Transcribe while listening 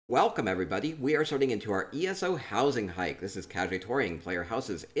Welcome everybody, we are starting into our ESO housing hike. This is casually touring player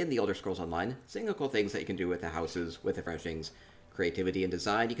houses in the Elder Scrolls Online, seeing the cool things that you can do with the houses, with the furnishings, creativity and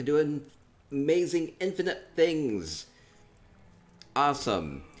design. You can do amazing infinite things.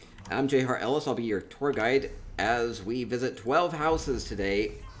 Awesome. I'm J.R. Ellis, I'll be your tour guide as we visit 12 houses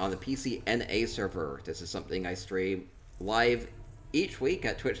today on the PCNA server. This is something I stream live each week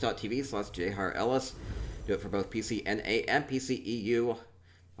at twitch.tv/JREllis. Do it for both PCNA and PCEU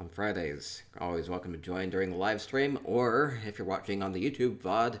on Fridays. Always welcome to join during the live stream, or if you're watching on the YouTube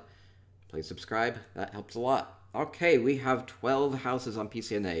VOD, please subscribe. That helps a lot. Okay, we have 12 houses on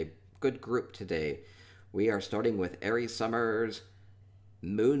PCNA. Good group today. We are starting with Airy Summers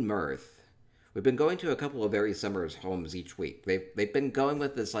Moon Mirth. We've been going to a couple of Airy Summers homes each week. They've been going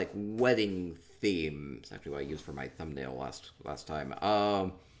with this like wedding theme. It's actually what I used for my thumbnail last time.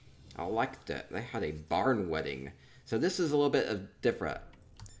 I liked it. They had a barn wedding. So this is a little bit different.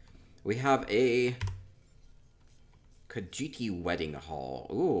 We have a khajiiti wedding hall.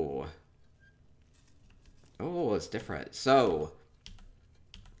 Ooh. Oh, it's different. So,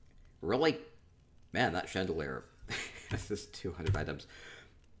 really, man, that chandelier. This is 200 items.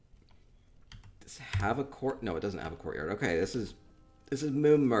 Does it have a court? No, it doesn't have a courtyard. Okay, this is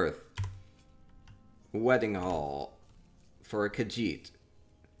Moon Mirth wedding hall for a khajiit.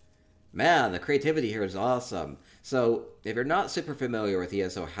 Man, the creativity here is awesome. So, if you're not super familiar with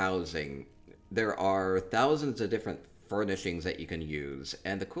ESO housing, there are thousands of different furnishings that you can use.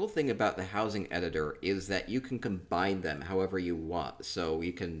 And the cool thing about the housing editor is that you can combine them however you want. So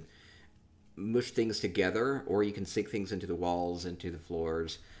you can mush things together, or you can sink things into the walls, into the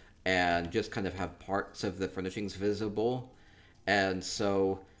floors, and just kind of have parts of the furnishings visible. And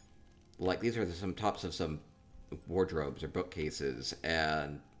so, like, these are some tops of some wardrobes or bookcases,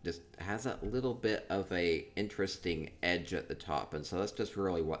 and just has that little bit of a interesting edge at the top. And so that's just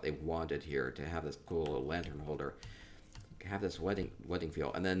really what they wanted here, to have this cool little lantern holder, have this wedding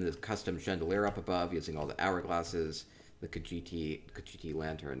feel. And then this custom chandelier up above using all the hourglasses, the khajiiti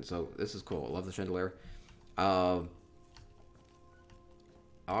lantern. So this is cool. I love the chandelier.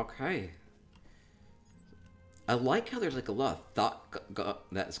 Okay. I like how there's like a lot of thought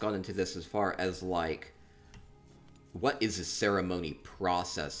that's gone into this, as far as like, what is the ceremony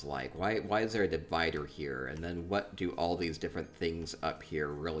process like? Why is there a divider here? And then what do all these different things up here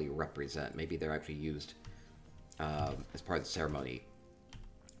really represent? Maybe they're actually used as part of the ceremony.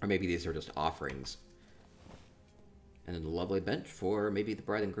 Or maybe these are just offerings. And then a lovely bench for maybe the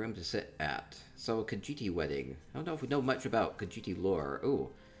bride and groom to sit at. So a khajiiti wedding. I don't know if we know much about khajiiti lore. Ooh.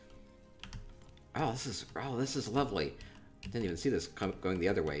 Oh, this is lovely. I didn't even see this going the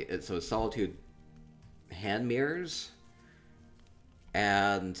other way. So Solitude hand mirrors,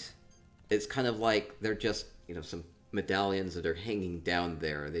 and it's kind of like they're just, you know, some medallions that are hanging down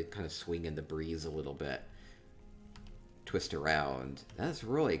there. They kind of swing in the breeze a little bit, twist around. That's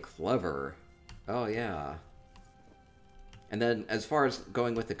really clever. Oh yeah. And then as far as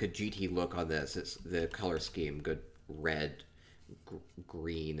going with the khajiiti look on this, it's the color scheme. Good red,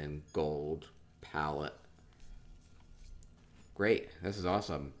 green, and gold palette. Great. This is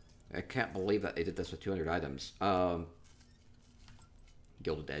awesome. I can't believe that they did this with 200 items.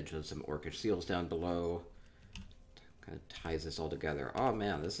 Gilded edge with some orcish seals down below. Kind of ties this all together. Oh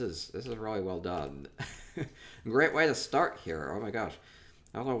man, this is really well done. Great way to start here. Oh my gosh.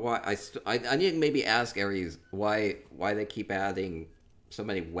 I don't know why I need to maybe ask Aries why they keep adding so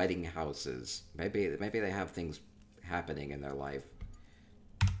many wedding houses. Maybe they have things happening in their life,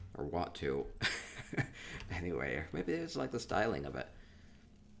 or want to. Anyway, maybe it's like the styling of it.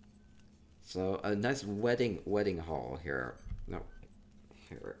 So, a nice wedding hall here. No,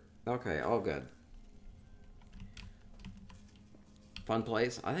 here. Okay, all good. Fun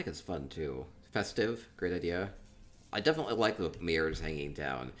place? I think it's fun, too. Festive, great idea. I definitely like the mirrors hanging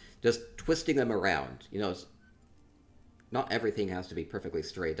down. Just twisting them around. You know, not everything has to be perfectly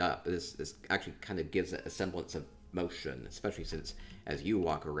straight up. This actually kind of gives it a semblance of motion, especially since as you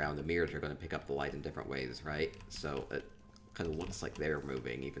walk around, the mirrors are going to pick up the light in different ways, right? So, it kind of looks like they're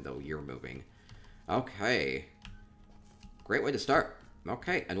moving, even though you're moving. Okay. Great way to start.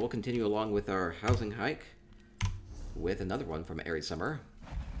 Okay, and we'll continue along with our housing hike with another one from Airy Summer.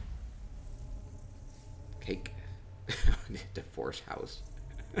 Cake. Divorce house.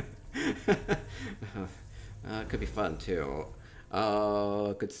 Could be fun, too.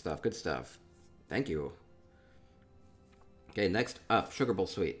 Good stuff, good stuff. Thank you. Okay, next up, Sugar Bowl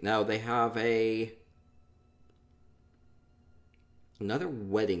Suite. Now, they have another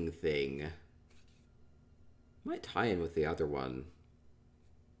wedding thing. Might tie in with the other one.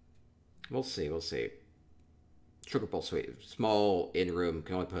 We'll see, we'll see. Sugar bowl suite. Small in-room.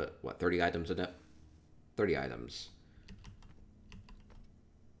 Can only put, what, 30 items in it? 30 items.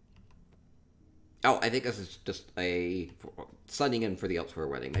 Oh, I think this is just a signing in for the Elsewhere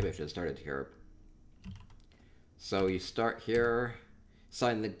wedding. Maybe I should have started here. So you start here,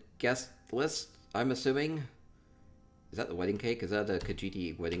 sign the guest list, I'm assuming. Is that the wedding cake? Is that a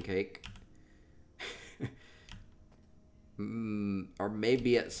khajiiti wedding cake? Or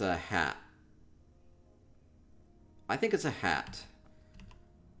maybe it's a hat. I think it's a hat.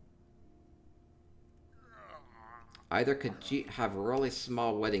 Either khajiiti have really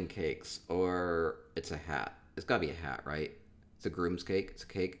small wedding cakes, or it's a hat. It's gotta be a hat, right? It's a groom's cake. It's a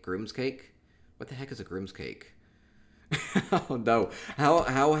cake. Groom's cake? What the heck is a groom's cake? Oh no.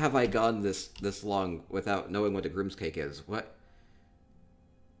 How have I gone this long without knowing what a groom's cake is? What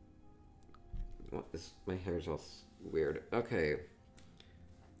is my hair's all weird. Okay.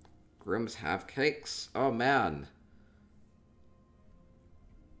 Grooms have cakes? Oh man.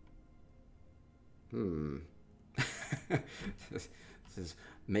 This is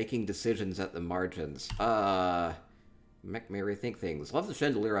making decisions at the margins. Make me rethink things. Love the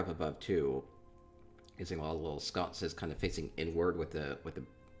chandelier up above too. Using all the little sconces kind of facing inward with the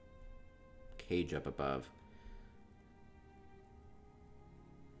cage up above.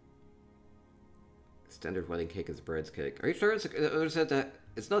 Standard wedding cake is bread's cake. Are you sure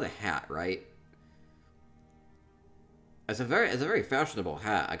it's not a hat, right? It's a very fashionable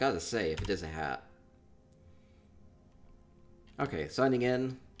hat, I gotta say, if it is a hat. Okay, signing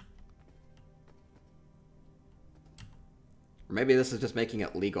in. Or maybe this is just making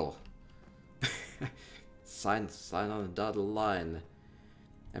it legal. Sign on the dotted line.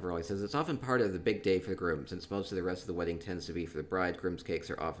 Everly says it's often part of the big day for the groom, since most of the rest of the wedding tends to be for the bride. Groom's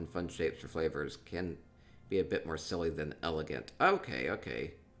cakes are often fun shapes or flavors. Can be a bit more silly than elegant. Okay,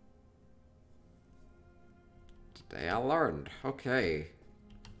 okay. Today I learned. Okay.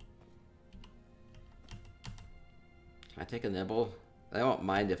 Can I take a nibble? I don't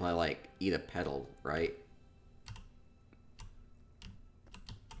mind if I, like, eat a petal, right?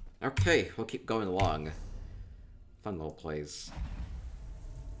 Okay, we'll keep going along. Fun little place.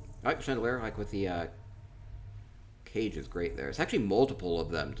 Alright, chandelier, like with the cage is great there. It's actually multiple of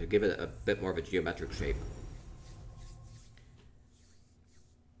them to give it a bit more of a geometric shape.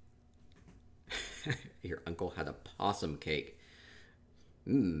 Your uncle had a possum cake.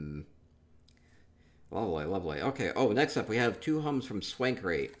 Mmm. Lovely, lovely. Okay, oh, next up we have two hums from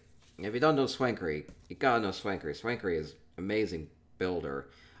Swankery. If you don't know Swankery, you gotta know Swankery. Swankery is amazing builder.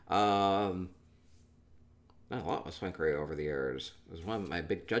 Done a lot with Swankery over the years. It was one of my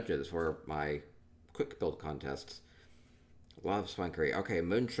big judges for my quick build contests. Love Swankery. Okay,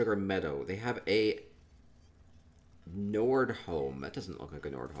 Moon Sugar Meadow. They have a Nord home. That doesn't look like a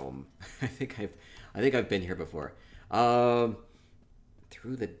Nord home. I think I've been here before.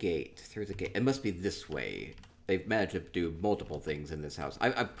 Through the gate. It must be this way. They've managed to do multiple things in this house.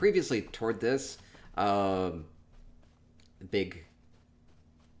 I've previously toured this. Big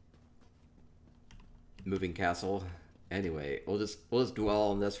moving castle. Anyway, we'll just dwell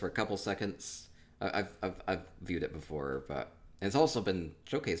on this for a couple seconds. I've viewed it before, but it's also been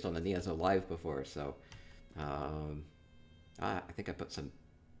showcased on the ESO Live before, so I think I put some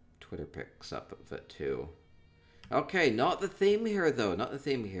Twitter pics up of it too. Okay, not the theme here though, not the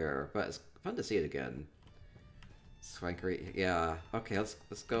theme here, but it's fun to see it again. Swankery, yeah. Okay, let's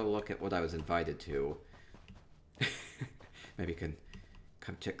go look at what I was invited to. Maybe you can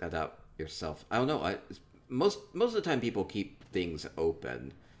come check that out yourself. I don't know. Most of the time people keep things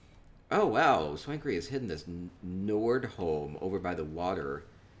open. Oh wow, Swankery has hidden this Nord home over by the water.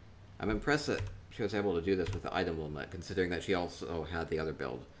 I'm impressed that she was able to do this with the item limit, considering that she also had the other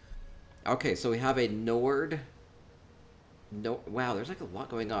build. Okay, so we have a Nord. No, wow, there's like a lot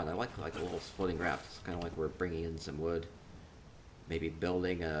going on. I like the little floating rafts. It's kind of like we're bringing in some wood. Maybe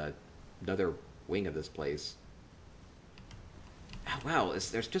building another wing of this place. Oh, wow,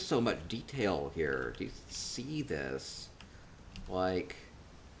 there's just so much detail here. Do you see this? Like,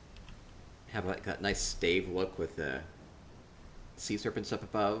 have like that nice stave look with the sea serpents up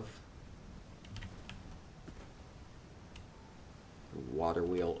above. The water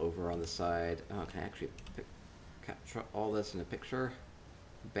wheel over on the side. Oh, can I actually capture all this in a picture?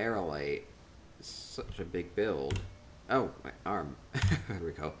 Barrelite. Such a big build. Oh, my arm. There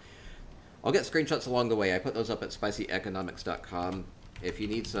we go. I'll get screenshots along the way. I put those up at spicyeconomics.com. If you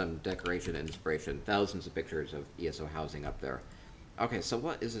need some decoration inspiration, thousands of pictures of ESO housing up there. Okay, so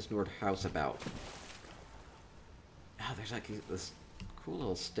what is this Nord house about? Oh, there's like this cool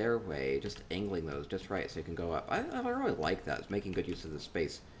little stairway, just angling those just right so you can go up. I really like that. It's making good use of the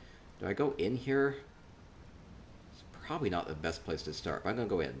space. Do I go in here? probably not the best place to start, but I'm gonna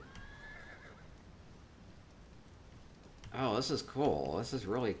go in. Oh, this is cool. This is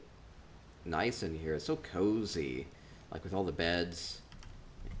really nice in here. It's so cozy. Like with all the beds.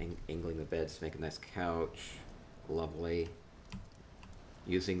 Angling the beds to make a nice couch. Lovely.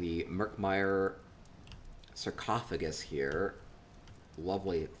 Using the Merkmeyer sarcophagus here.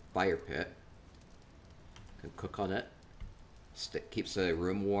 Lovely fire pit. Can cook on it. Keeps the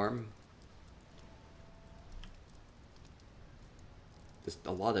room warm. Just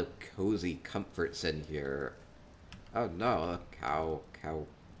a lot of cozy comforts in here. Oh no, a cow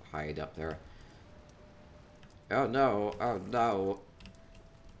hide up there. Oh no, oh no.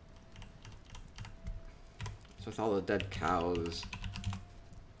 So with all the dead cows.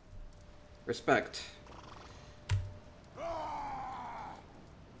 Respect.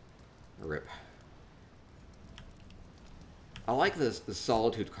 Rip. I like the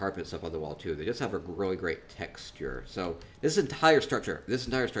solitude carpets up on the wall too. They just have a really great texture. So this entire structure,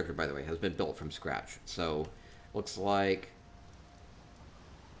 by the way, has been built from scratch. So looks like,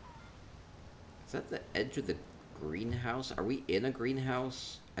 is that the edge of the greenhouse? Are we in a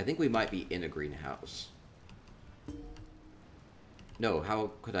greenhouse? I think we might be in a greenhouse. No,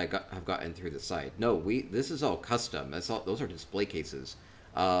 how could I have gotten through the side? No, this is all custom. Those are display cases.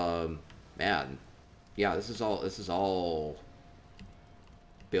 Man, yeah, this is all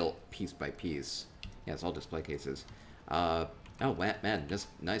built piece by piece. Yeah, it's all display cases. Oh man, this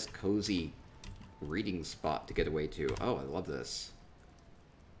nice cozy reading spot to get away to. Oh, I love this.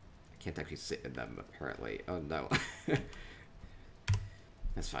 I can't actually sit in them apparently. Oh no.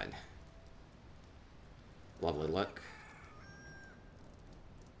 That's fine. Lovely look.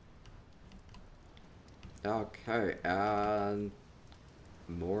 Okay, and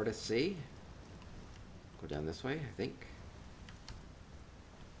more to see. Go down this way, I think.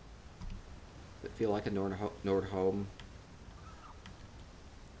 Does it feel like a Nord home?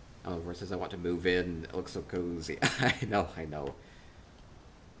 Oh, versus I want to move in. It looks so cozy. I know.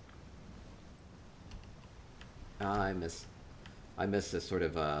 I miss this sort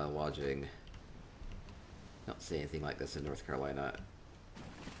of lodging. Don't see anything like this in North Carolina.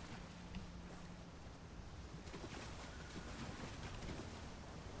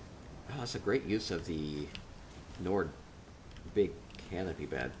 Oh, that's a great use of the Nord big canopy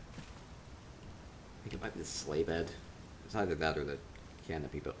bed. I think it might be the sleigh bed. It's either that or the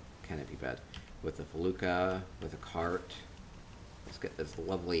canopy bed. With the felucca, with a cart. Let's get this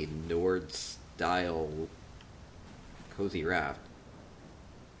lovely Nord style cozy raft.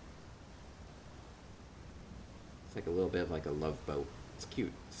 It's like a little bit of like a love boat. It's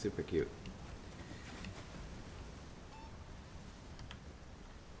cute, super cute.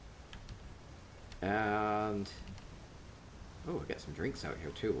 And oh, we got some drinks out here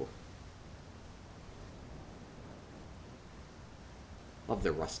too. Love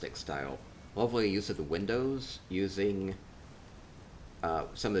the rustic style. Lovely use of the windows, using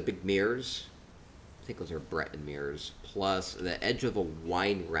some of the big mirrors. I think those are Breton mirrors. Plus, the edge of a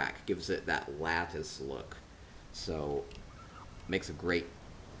wine rack gives it that lattice look. So, makes a great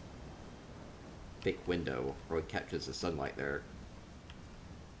big window. Really catches the sunlight there.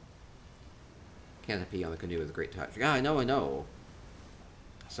 Canopy on the canoe is a great touch. Yeah, I know.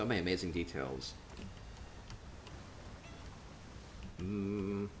 So many amazing details.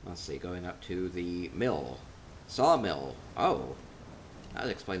 Let's see, going up to the mill. Sawmill. Oh, that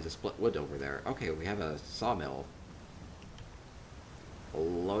explains the split wood over there. Okay, we have a sawmill.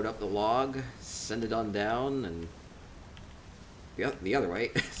 Load up the log, send it on down, and the other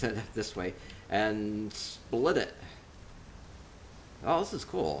way, send it this way, and split it. Oh, this is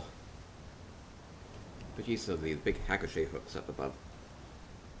cool. Good use of these big Hackashay hooks up above.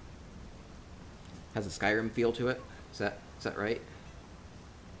 Has a Skyrim feel to it. Is that right?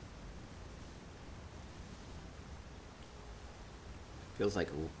 Feels like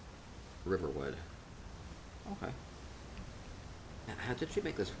Riverwood. Okay. How did she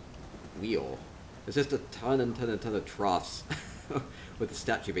make this wheel? It's just a ton of troughs with the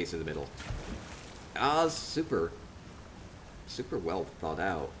statue base in the middle. Ah, super well thought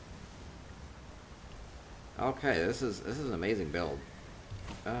out. Okay, this is an amazing build.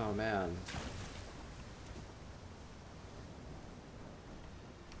 Oh man.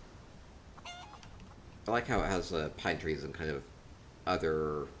 I like how it has pine trees and kind of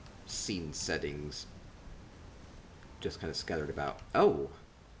other scene settings just kind of scattered about. Oh!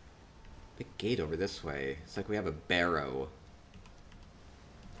 Big gate over this way. It's like we have a barrow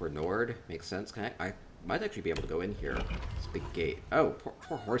for Nord. Makes sense. I might actually be able to go in here. It's a big gate. Oh,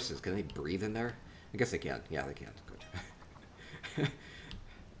 poor horses. Can they breathe in there? I guess they can. Yeah, they can. Good.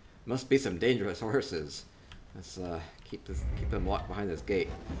 Must be some dangerous horses. Let's keep them locked behind this gate.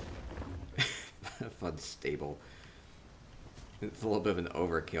 Fun stable. It's a little bit of an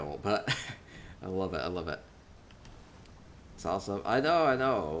overkill, but I love it. I love it. It's awesome. I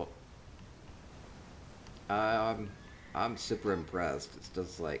know. I'm super impressed. It's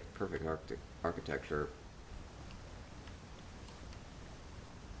just like perfect architecture.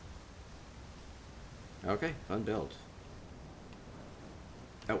 Okay, fun build.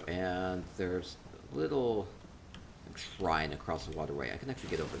 Oh, and there's a little shrine across the waterway. I can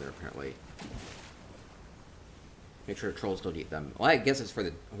actually get over there, apparently. Make sure trolls don't eat them. Well, I guess it's for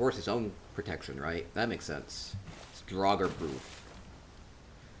the horse's own protection, right? That makes sense. It's Draugr-proof.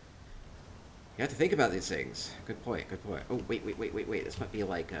 You have to think about these things. Good point, good point. Oh, wait. This might be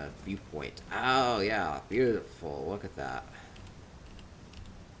like a viewpoint. Oh, yeah. Beautiful. Look at that.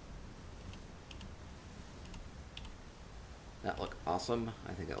 That look awesome.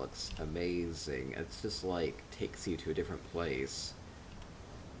 I think it looks amazing. It's just like takes you to a different place.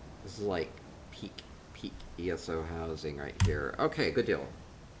 This is like peak ESO housing right here. Okay, good deal.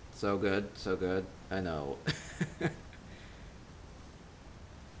 So good, so good. I know.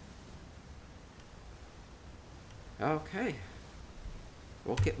 Okay.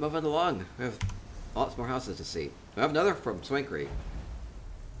 We'll keep moving along. We have lots more houses to see. We have another from Swankery.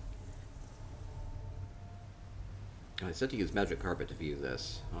 I said to use magic carpet to view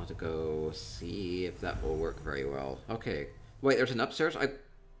this. I'll have to go see if that will work very well. Okay. Wait, there's an upstairs? I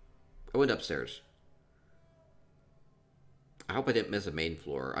went upstairs. I hope I didn't miss a main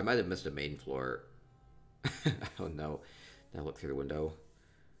floor. I might have missed a main floor. Oh no. Now look through the window.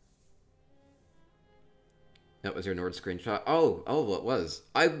 That was your Nord screenshot? Oh, it was.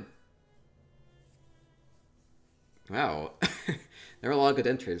 Wow. There are a lot of good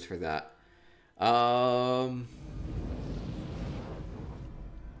entries for that.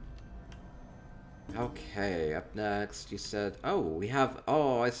 Okay, up next, you said... Oh, we have...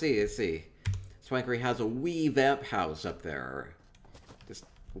 Oh, I see. Swankery has a wee vamp house up there. Just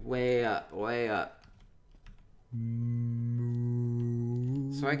way up.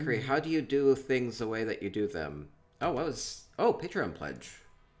 Swankery, how do you do things the way that you do them? Oh, what was... Oh, Patreon pledge.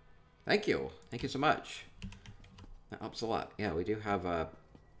 Thank you. Thank you so much. That helps a lot. Yeah, we do have a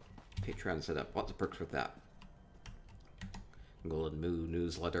Patreon set up. Lots of perks with that. Golden Moo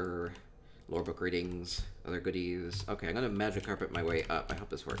newsletter... Lore book readings, other goodies. Okay, I'm gonna magic carpet my way up. I hope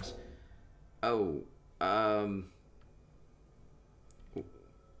this works. Oh, how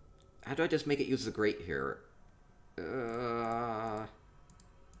do I just make it use the grate here? How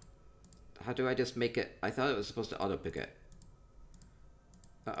do I just make it? I thought it was supposed to auto-pick it.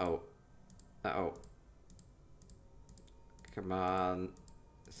 Uh-oh. Come on.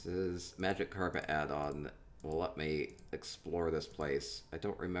 This is magic carpet add-on. Will let me explore this place. I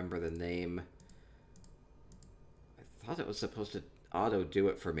don't remember the name. I thought it was supposed to auto do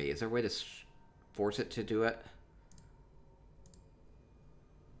it for me. Is there a way to force it to do it?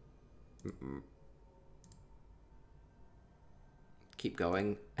 Keep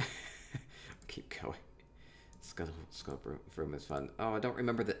going. Keep going. Scope room is fun. Oh, I don't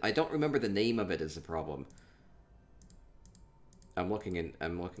remember the name of it is the problem. I'm looking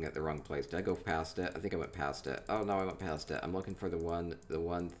at the wrong place. Did I go past it? I think I went past it. Oh no, I went past it. I'm looking for the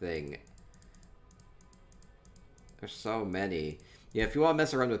one thing. There's so many. Yeah, if you want to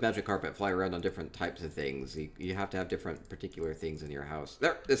mess around with magic carpet, fly around on different types of things. You have to have different particular things in your house.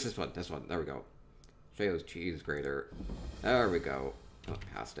 There, this is one. This one. There we go. Shay's cheese grater. There we go. I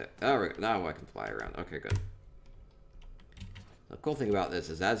went past it. There we go. Now I can fly around. Okay, good. The cool thing about this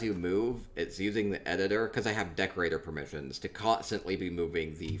is as you move, it's using the editor, because I have decorator permissions, to constantly be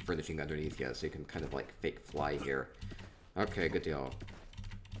moving the furnishing underneath you, so you can kind of like fake fly here. Okay, good deal.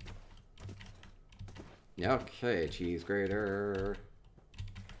 Okay, cheese grater.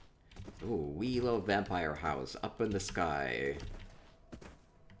 Ooh, wee little vampire house up in the sky.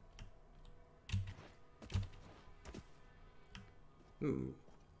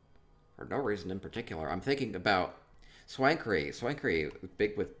 For no reason in particular. I'm thinking about Swankery,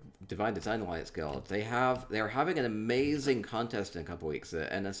 big with Divine Design Alliance Guild. They're having an amazing contest in a couple weeks, the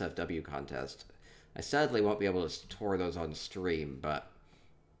NSFW contest. I sadly won't be able to tour those on stream, but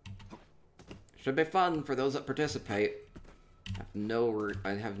should be fun for those that participate.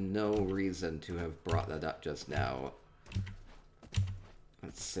 I have no reason to have brought that up just now.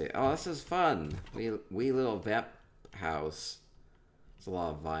 Let's see. Oh, this is fun. Wee little vamp house. There's a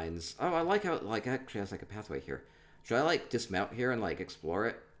lot of vines. Oh, I like how it actually has like a pathway here. Should I like dismount here and like explore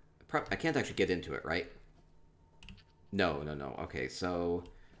it? I can't actually get into it, right? No. Okay, so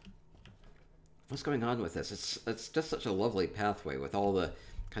what's going on with this? It's just such a lovely pathway with all the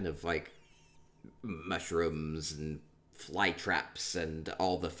kind of like mushrooms and fly traps and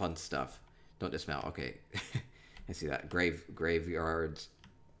all the fun stuff. Don't dismount. Okay. I see that. Graveyards.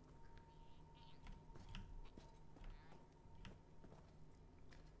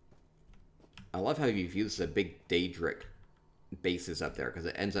 I love how you've used the big Daedric bases up there, because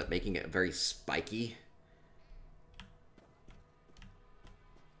it ends up making it very spiky.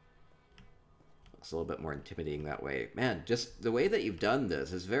 Looks a little bit more intimidating that way. Man, just the way that you've done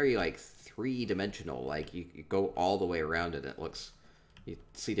this is very, like, three-dimensional. Like, you go all the way around it, and it looks... You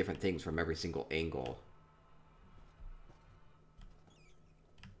see different things from every single angle.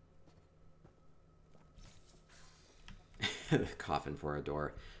 The coffin for a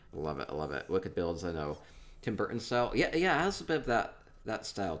door. I love it, I love it. Wicked builds, I know. Tim Burton style. Yeah, it has a bit of that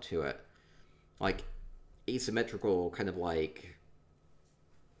style to it. Like, asymmetrical, kind of like...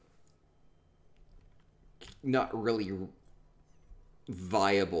 Not really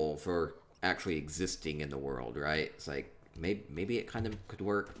viable for actually existing in the world, right? It's like, maybe it kind of could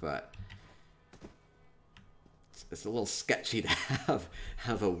work, but... It's a little sketchy to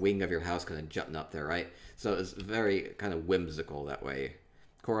have a wing of your house kind of jutting up there, right? So it's very kind of whimsical that way.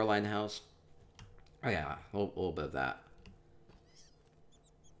 Coraline house. Oh yeah, a little bit of that.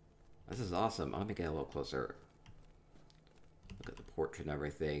 This is awesome. Let me get a little closer. Look at the porch and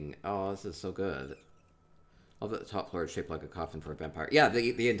everything. Oh, this is so good. Love that the top floor is shaped like a coffin for a vampire. Yeah,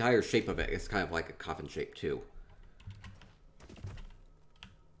 the entire shape of it is kind of like a coffin shape too.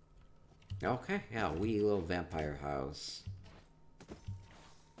 Okay, yeah, wee little vampire house.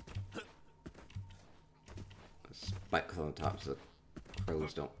 Spikes on the top so the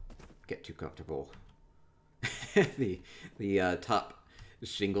crows don't get too comfortable. the top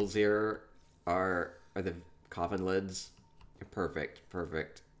shingles here are the coffin lids. Perfect,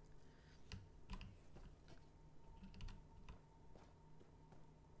 perfect.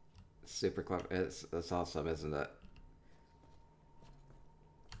 Super clever. It's awesome, isn't it?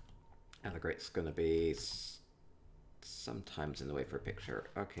 And the grate's gonna be sometimes in the way for a picture.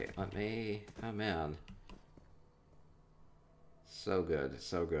 Okay, let me... Oh, man. So good,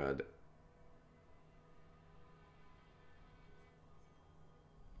 so good.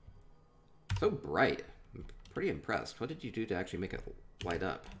 So bright. I'm pretty impressed. What did you do to actually make it light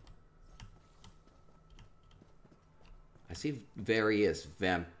up? I see various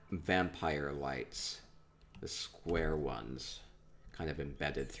vampire lights. The square ones. Kind of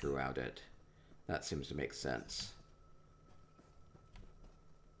embedded throughout it. That seems to make sense.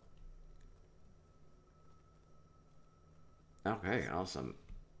 Okay, awesome.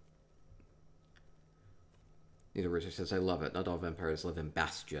 Neither Richard says, I love it. Not all vampires live in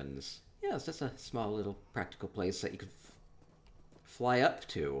bastions. Yeah, it's just a small little practical place that you could fly up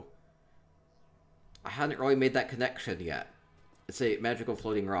to. I hadn't really made that connection yet. It's a magical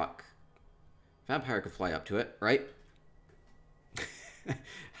floating rock. Vampire could fly up to it, right?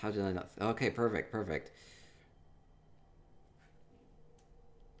 How did I not... Okay, perfect, perfect.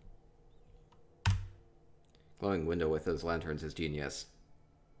 Glowing window with those lanterns is genius.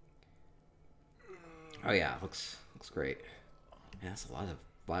 Oh yeah, looks great. Yeah, that's a lot of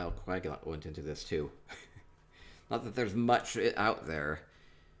vile coagulant went into this too. Not that there's much out there.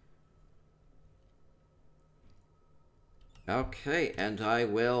 Okay, and I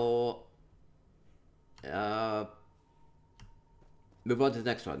will... move on to the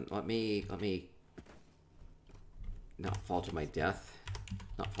next one. Let me not fall to my death.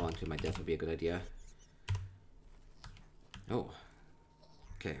 Not falling to my death would be a good idea. Oh.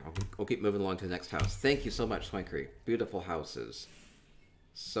 Okay, I'll keep moving along to the next house. Thank you so much, Swankery. Beautiful houses.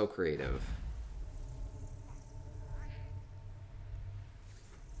 So creative.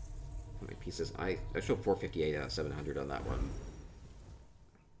 How many pieces? I showed 458 out of 700 on that one.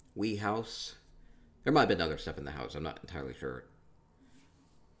 Wee house. There might have been other stuff in the house. I'm not entirely sure.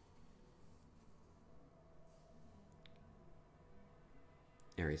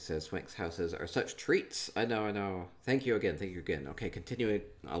 Ari says, Swank's houses are such treats. I know, I know. Thank you again, thank you again. Okay, continuing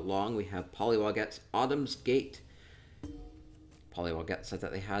along, we have Pollywogette's Autumn's Gate. Pollywogette said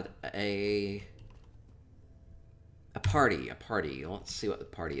that they had a party. Let's see what the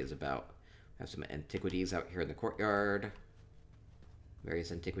party is about. We have some antiquities out here in the courtyard.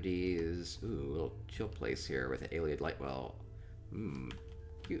 Various antiquities. Ooh, a little chill place here with an alien light well.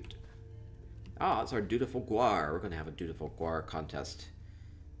 Cute. Ah, it's our Dutiful Guar. We're going to have a Dutiful Guar contest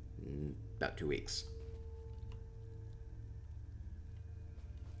in about 2 weeks.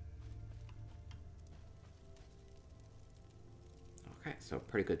 Okay, so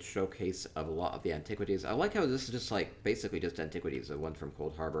pretty good showcase of a lot of the antiquities. I like how this is just like basically just antiquities. The one from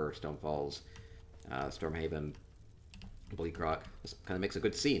Cold Harbor, Stone Falls, Stormhaven. Bleak rock. This kind of makes a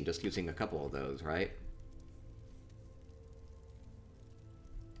good scene, just using a couple of those, right?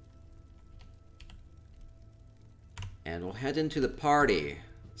 And we'll head into the party.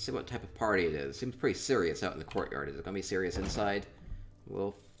 See what type of party it is. Seems pretty serious out in the courtyard. Is it gonna be serious inside?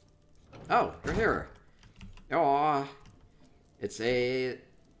 We'll... Oh, you're here. Aww. It's a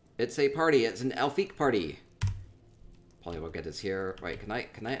party. It's an Elfique party. Pollywogget is here. Right, can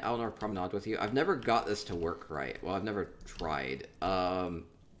I Eleanor promenade with you? I've never got this to work right. Well, I've never tried.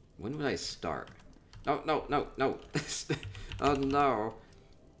 When would I start? No, no, no, no. Oh no.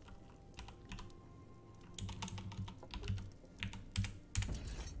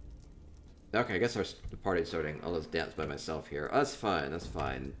 Okay, I guess the party's starting. I'll just dance by myself here. Oh, that's fine, that's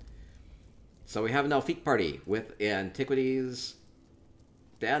fine. So we have an Elfique party with antiquities.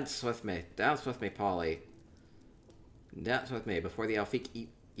 Dance with me, Polly. Dance with me before the Elfique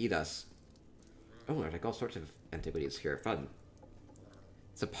eat us. Oh, there's like all sorts of antiquities here. Fun.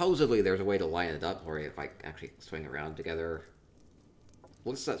 Supposedly there's a way to line it up, or if I actually swing around together.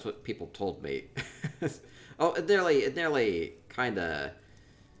 Well, that's what people told me. Oh, it nearly kinda...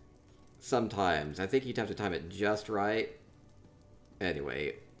 Sometimes. I think you'd have to time it just right.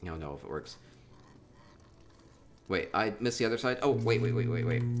 Anyway, I don't know if it works. Wait, I missed the other side? Oh, wait. Let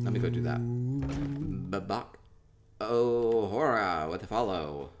me go do that. Babak. Oh, hora, what to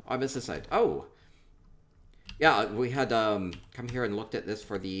follow? Oh, I missed this side. Oh! Yeah, we had come here and looked at this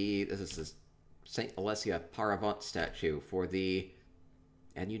for the... This is this St. Alessia Paravant statue for the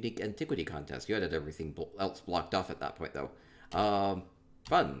Unique Antiquity Contest. You had everything else blocked off at that point, though.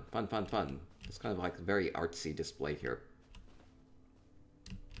 Fun. It's kind of like a very artsy display here.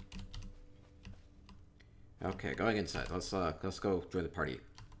 Okay, going inside. Let's go join the party.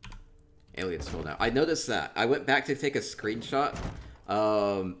 Alien's full now. I noticed that. I went back to take a screenshot,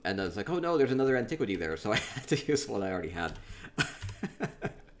 and I was like, oh no, there's another antiquity there, so I had to use one I already had.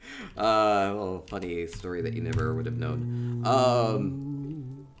 A little funny story that you never would have known.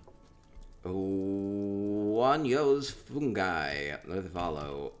 Wanyo's fungi with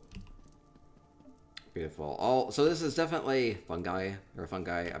follow. Beautiful. Oh, so this is definitely fungi. You're a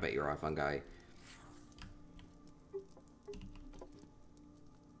fungi. I bet you're a fungi.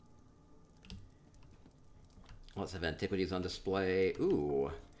 Lots of antiquities on display.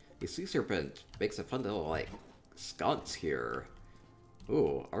 Ooh, the sea serpent makes a fun little like sconce here.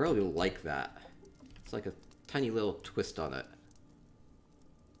 Ooh, I really like that. It's like a tiny little twist on it.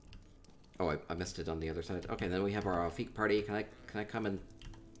 Oh, I missed it on the other side. Okay, then we have our Elfique party. Can I come and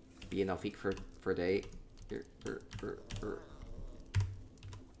be an Elfique for a day?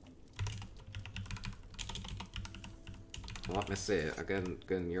 Let me see. Again,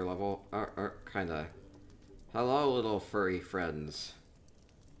 your level. Kinda. Hello, little furry friends.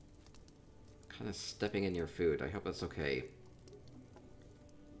 Kinda stepping in your food. I hope that's okay.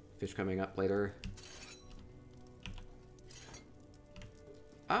 Fish coming up later.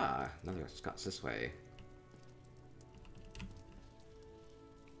 Ah, another Scots this way.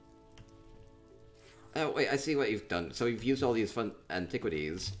 Oh, wait, I see what you've done. So you've used all these fun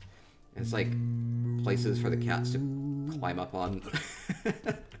antiquities. It's like places for the cats to climb up on.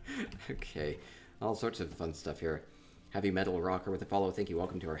 Okay, all sorts of fun stuff here. Heavy metal rocker with a follow. Thank you.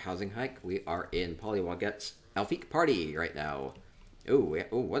 Welcome to our housing hike. We are in Pollywogget's Elfique party right now. Ooh,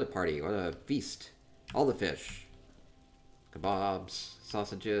 yeah, ooh, what a party. What a feast. All the fish. Kebabs,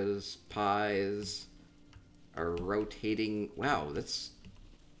 sausages, pies, are rotating. Wow, that's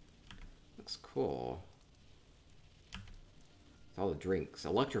looks cool. With all the drinks,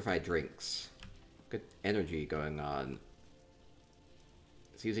 electrified drinks. Good energy going on.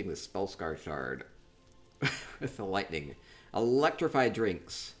 It's using the Spellscar shard with the lightning. Electrified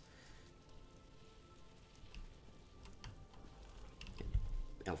drinks.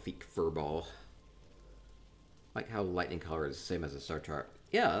 Elfique furball. Like how lightning color is the same as the star chart.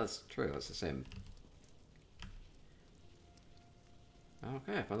 Yeah, that's true. It's the same.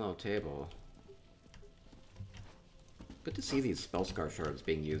 Okay, fun little table. Good to see these Spellscar shards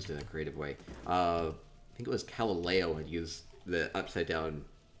being used in a creative way. I think it was Galileo had used the upside down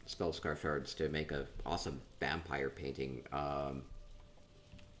Spellscar shards to make an awesome vampire painting.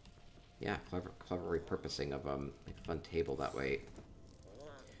 Yeah, clever repurposing of like a fun table that way.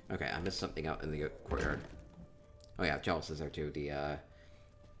 Okay, I missed something out in the courtyard. Oh yeah, Chalice is there too. The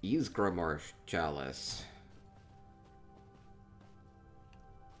Ysgramor Chalice.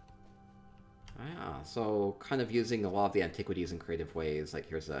 Yeah, so kind of using a lot of the antiquities in creative ways. Like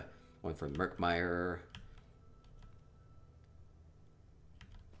here's a one from Merkmeyer.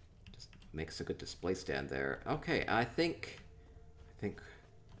 Just makes a good display stand there. Okay, I think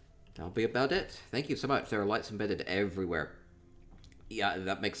that'll be about it. Thank you so much. There are lights embedded everywhere. Yeah,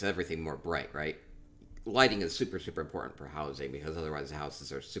 that makes everything more bright, right? Lighting is super, super important for housing because otherwise the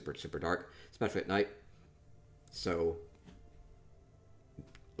houses are super, super dark, especially at night. So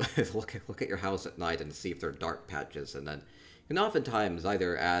look at your house at night and see if there are dark patches, and then you can oftentimes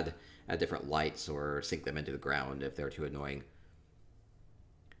either add different lights or sink them into the ground if they're too annoying.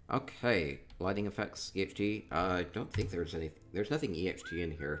 Okay, lighting effects, EHD. I don't think there's nothing EHD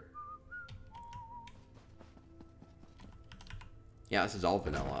in here. Yeah, this is all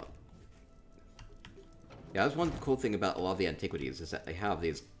vanilla. Yeah, that's one cool thing about a lot of the antiquities is that they have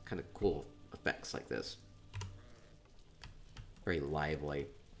these kind of cool effects like this. Very lively.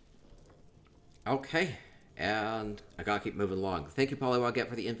 Okay, and I gotta keep moving along. Thank you, Pollywogget,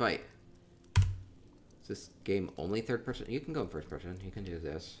 for the invite. Is this game only third person? You can go in first person. You can do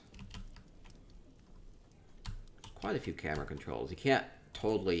this. There's quite a few camera controls. You can't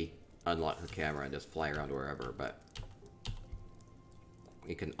totally unlock the camera and just fly around wherever, but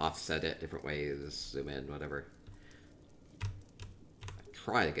you can offset it different ways, zoom in, whatever. I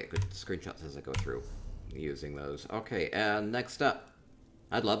try to get good screenshots as I go through using those. Okay, and next up,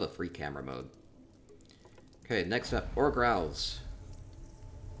 I'd love a free camera mode. Okay, next up, Orgrowls.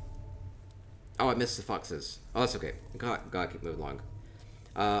 Oh, I missed the foxes. Oh, that's okay. Gotta keep moving along.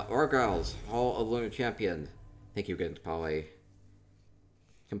 Orgrowls, Hall of Lunar Champion. Thank you again, Polly.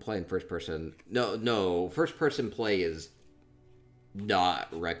 Can play in first person. No, first person play is not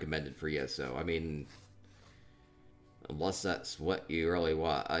recommended for ESO. I mean, unless that's what you really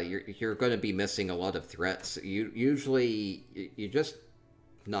want. You're going to be missing a lot of threats. You're just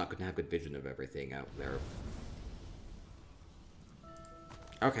not going to have good vision of everything out there.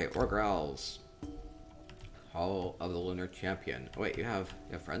 Okay, Orgrowls. Hall of the Lunar Champion. Oh, wait, you have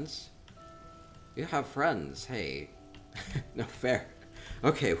friends? You have friends. Hey. No fair.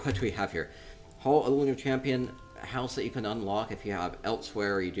 Okay, what do we have here? Hall of the Lunar Champion. House that you can unlock if you have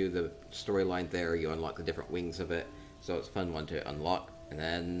elsewhere. You do the storyline there. You unlock the different wings of it. So it's a fun one to unlock. And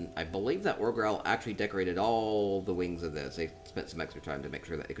then I believe that Orgrowl actually decorated all the wings of this. They spent some extra time to make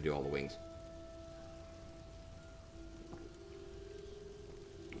sure that they could do all the wings.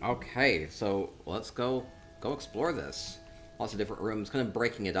 Okay, so let's go explore this. Lots of different rooms, kind of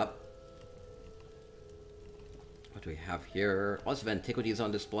breaking it up. What do we have here? Lots of antiquities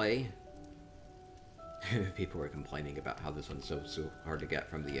on display. People were complaining about how this one's so hard to get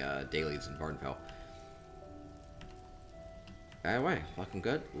from the dailies in Varnfell. Anyway, looking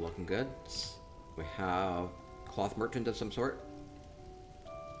good, looking good. We have cloth merchant of some sort.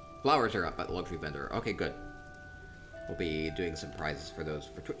 Flowers are up at the luxury vendor. Okay, good. We'll be doing some prizes for those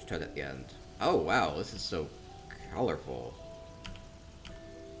for Twitch chat at the end. Oh wow, this is so colorful.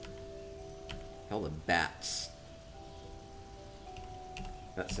 Hell, the bats.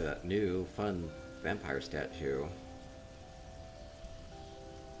 That's a new fun vampire statue.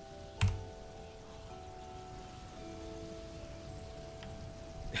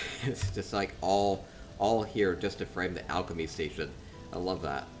 It's just like all here just to frame the alchemy station. I love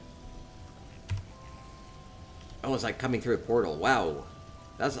that. Oh, it's like coming through a portal. Wow.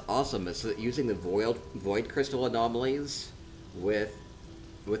 That's awesome. It's using the void crystal anomalies with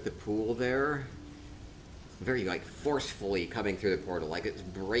the pool there. Very, like, forcefully coming through the portal, like it's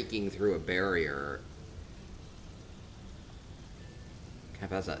breaking through a barrier. Kind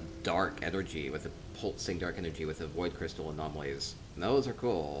of has that dark energy, with the pulsing dark energy with the void crystal anomalies. Those are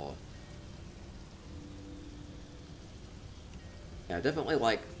cool. Yeah, I definitely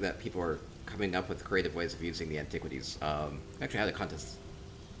like that people are coming up with creative ways of using the antiquities. Actually, I had a contest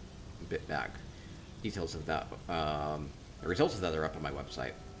a bit back. Details of that, the results of that are up on my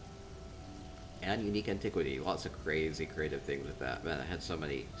website. And unique antiquity, lots of crazy creative things with that. Man, I had so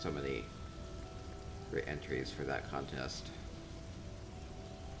many great entries for that contest.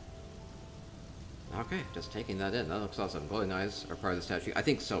 Okay, just taking that in. That looks awesome. Glowing eyes are part of the statue. I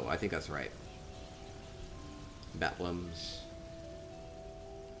think so. I think that's right. Batblooms.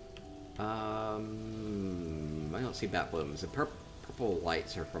 I don't see batblooms. The purple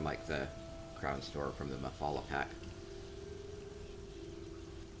lights are from like the Crown store from the Mafala pack.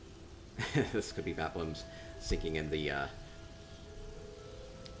 This could be batblooms sinking in the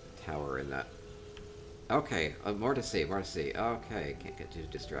tower in that. Okay, more to see, more to see. Okay, can't get too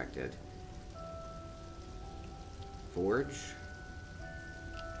distracted. Forge.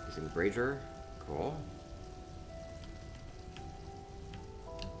 Using brazier. Cool.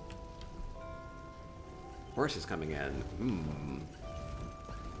 Horse is coming in. Hmm.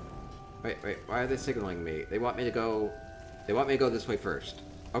 Wait, why are they signaling me? They want me to go this way first.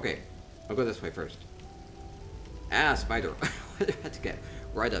 Okay, I'll go this way first. Ah, spider. What did I have to get?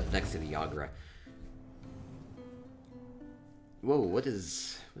 right up next to the Yagra. Whoa, what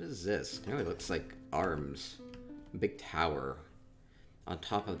is this? It really looks like arms. A big tower on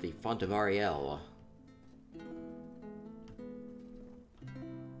top of the Font of Ariel.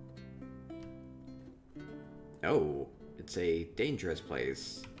 Oh, it's a dangerous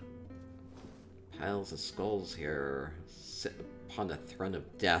place. Piles of skulls here. Sit upon the throne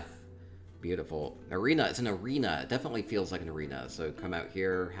of death. Beautiful. Arena, it's an arena. It definitely feels like an arena. So come out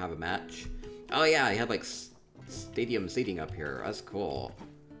here, have a match. Oh yeah, I have like stadium seating up here. That's cool.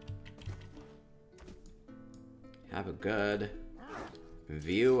 Have a good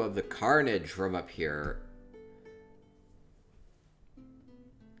view of the carnage from up here.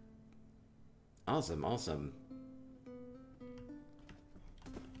 Awesome, awesome.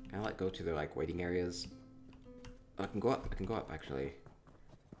 Can I like go to the like waiting areas? Oh, I can go up actually.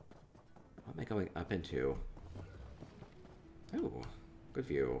 What am I going up into? Oh, good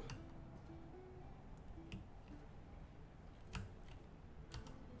view.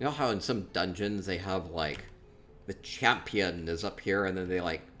 You know how in some dungeons they have like the champion is up here and then they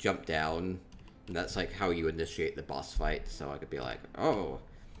like jump down, and that's like how you initiate the boss fight. So I could be like, oh,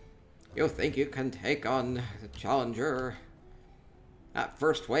 you think you can take on the challenger? That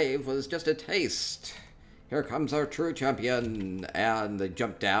first wave was just a taste. Here comes our true champion, and they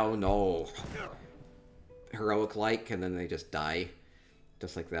jump down, all heroic-like, and then they just die.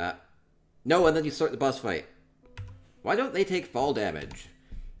 Just like that. No, and then you start the boss fight. Why don't they take fall damage?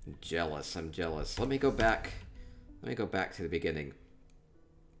 I'm jealous, I'm jealous. Let me go back. Let me go back to the beginning.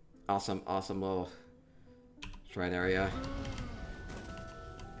 Awesome, awesome little shrine area.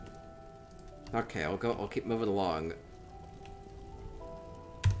 Okay, I'll keep moving along.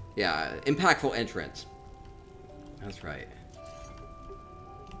 Yeah, impactful entrance. That's right.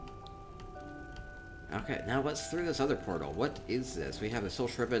 Okay, now let's through this other portal. What is this? We have a soul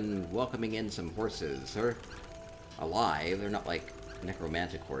shriven welcoming in some horses. They're alive. They're not like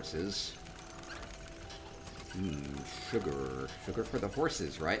necromantic horses. Sugar. Sugar for the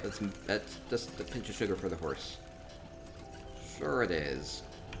horses, right? That's just a pinch of sugar for the horse. Sure it is.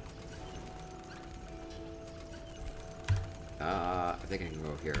 I think I can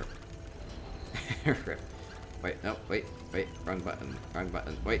go here. Wait, no, wait, wrong button,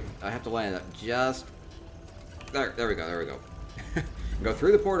 wait, I have to land up just... There we go. Go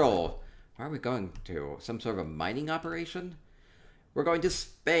through the portal! Where are we going to? Some sort of a mining operation? We're going to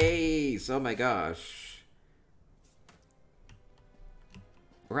space! Oh my gosh.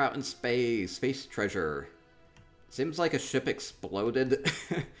 We're out in space. Space treasure. Seems like a ship exploded.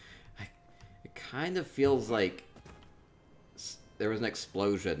 It kind of feels like there was an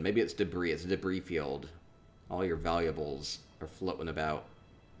explosion. Maybe it's debris. It's a debris field. All your valuables are floating about.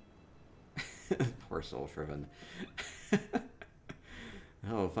 Poor soul shriven.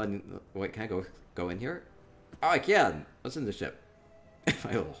 Oh, fun. Wait, can I go in here? Oh, I can! What's in the ship?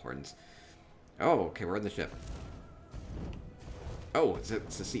 My little horns. Oh, okay, we're in the ship. Oh, it's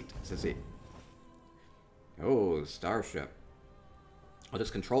a seat. It's a seat. Oh, starship. I'll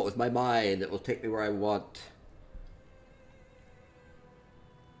just control it with my mind. It will take me where I want.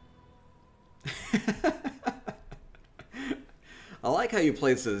 I like how you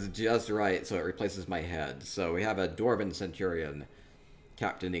place this just right so it replaces my head. So we have a Dwarven Centurion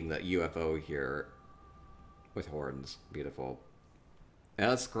captaining the UFO here with horns. Beautiful. Yeah,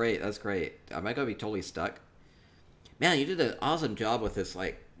 that's great. That's great. Am I going to be totally stuck? Man, you did an awesome job with this,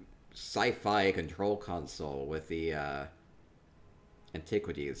 like, sci-fi control console with the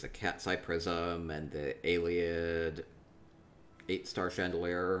antiquities. The cat's eye prism and the Alien 8-star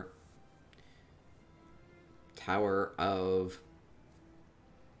chandelier. Tower of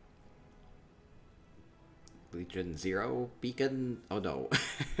Legion Zero beacon. Oh no.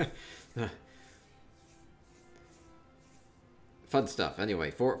 Fun stuff. Anyway,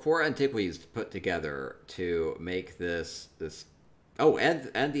 four antiquities put together to make this. Oh,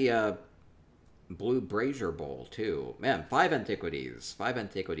 and the blue brazier bowl too. Man, 5 antiquities. 5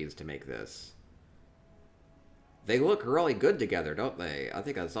 antiquities to make this. They look really good together, don't they? I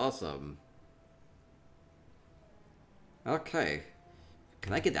think that's awesome. Okay.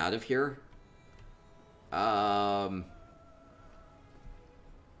 Can I get out of here? I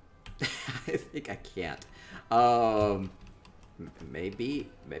think I can't. Maybe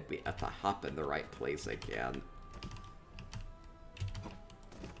if I hop in the right place I can.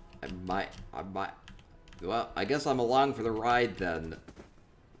 I might. Well, I guess I'm along for the ride then.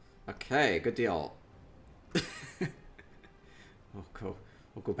 Okay, good deal. We'll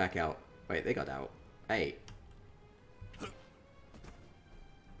go back out. Wait, they got out. Hey.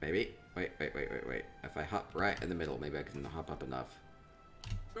 Maybe. Wait. If I hop right in the middle, maybe I can hop up enough.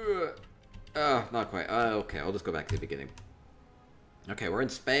 Not quite. Okay, I'll just go back to the beginning. Okay, we're in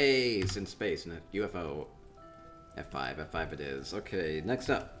space, in a UFO. F5 it is. Okay, next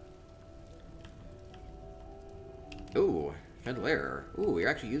up. Ooh, chandelier. Ooh, you're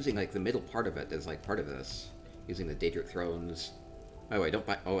actually using, like, the middle part of it as, like, part of this. Using the Daedric thrones. Oh, wait, don't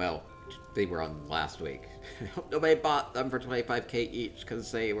buy... Oh, well, they were on last week. Nobody bought them for 25k each, because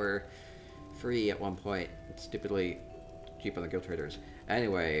they were free at one point. It's stupidly cheap on the Guild Traders.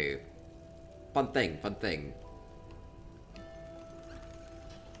 Anyway, fun thing.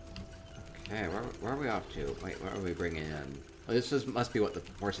 Okay, where are we off to? Wait, what are we bringing in? Oh, must be what the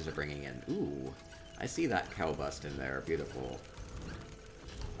horses are bringing in. Ooh, I see that cow bust in there. Beautiful.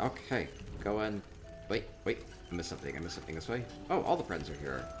 Okay, go in. Wait, I missed something this way. Oh, all the friends are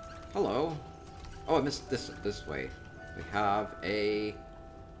here. Hello. Oh, I missed this way. We have a...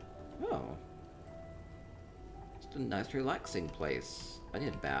 Oh. Just a nice relaxing place. I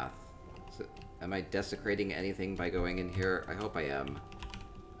need a bath. Am I desecrating anything by going in here? I hope I am.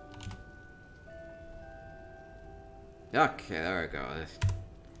 Okay, there we go.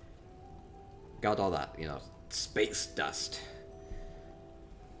 Got all that, you know, space dust.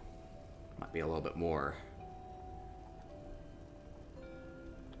 Might be a little bit more.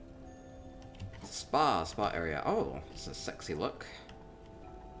 Spa area. Oh, it's a sexy look.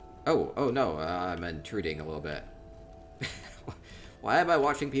 Oh no, I'm intruding a little bit. Why am I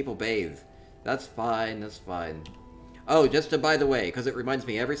watching people bathe? That's fine. Oh, just by the way, because it reminds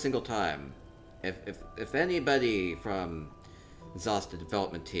me every single time. If anybody from Zosta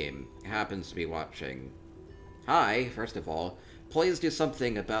development team happens to be watching, hi, first of all, please do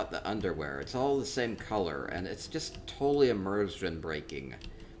something about the underwear. It's all the same color, and it's just totally immersion breaking.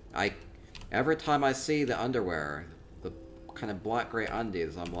 Every time I see the underwear, the kind of black-gray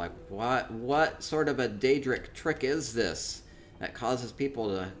undies, I'm like, what sort of a Daedric trick is this that causes people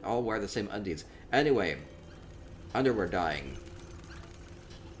to all wear the same undies? Anyway, underwear dyeing.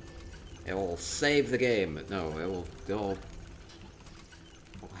 It will save the game. No, it'll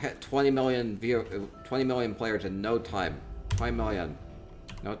hit 20 million players in no time. 20 million.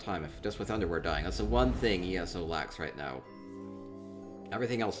 No time, just with underwear dyeing. That's the one thing ESO lacks right now.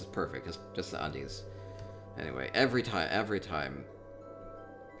 Everything else is perfect, just the undies. Anyway, every time.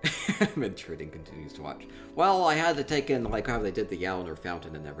 I'm intruding, continues to watch. Well, I had to take in, like, how they did the Yalner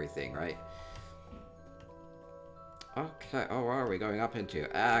fountain and everything, right? Okay, oh, where are we going up into?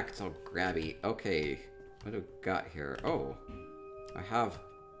 It's all grabby. Okay, what do we got here? Oh, I have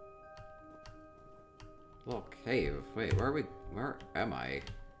a little cave. Wait, where am I?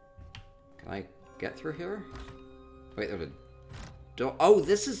 Can I get through here? Wait, there's a door. Oh,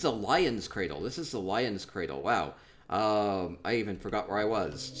 this is the Lion's Cradle. Wow. I even forgot where I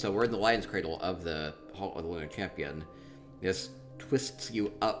was. So we're in the Lion's Cradle of the Hall of the Lunar Champion. This twists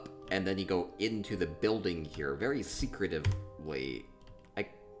you up, and then you go into the building here, very secretively. I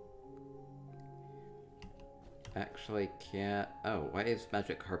actually can't... Oh, why is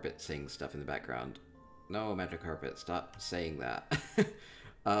Magic Carpet saying stuff in the background? No, Magic Carpet, stop saying that.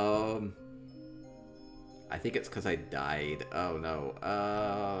 I think it's because I died. Oh, no.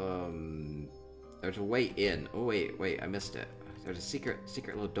 There's a way in. Oh, wait, I missed it. There's a secret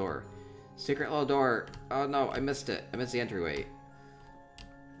little door. Secret little door. Oh, no, I missed it. I missed the entryway.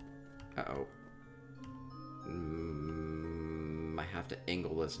 Uh-oh. I have to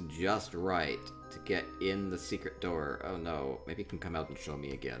angle this just right to get in the secret door. Oh, no. Maybe you can come out and show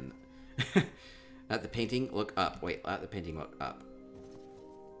me again. Let the painting look up. Wait, let the painting look up.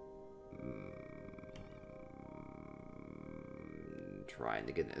 Trying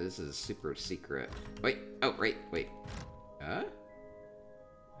to get... This is super secret. Wait. Oh, wait. I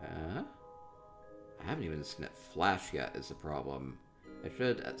haven't even seen it flash yet is the problem. I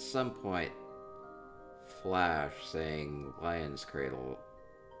should, at some point, flash saying Lion's Cradle.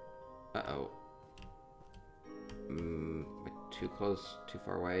 Uh-oh. Too close, too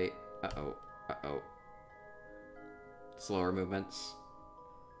far away. Uh-oh. Slower movements.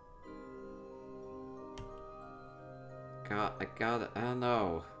 I got it. I don't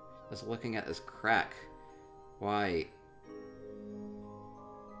know. Just looking at this crack. Why?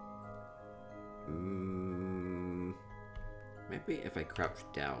 Maybe if I crouch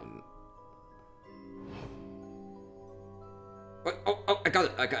down. Oh, I got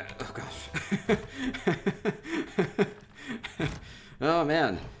it. Oh, gosh. Oh,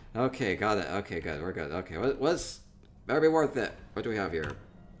 man. Okay, got it. Okay, good. We're good. Okay, better be worth it. What do we have here?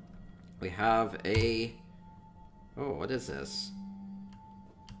 We have a... Oh, what is this?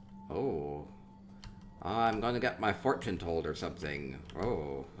 Oh. I'm gonna get my fortune told or something.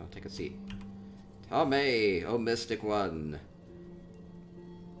 Oh, I'll take a seat. Tell me, oh mystic one.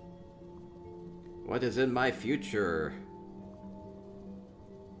 What is in my future?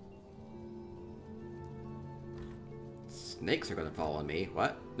 Snakes are gonna follow me.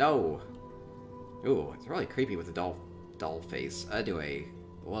 What? No! Ooh, it's really creepy with the doll face. Anyway,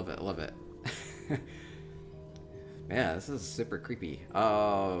 love it, love it. Man, this is super creepy.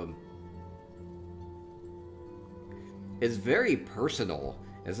 It's very personal,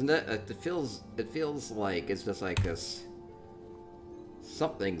 isn't it? It feels like it's just like this.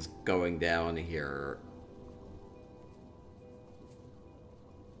 Something's going down here.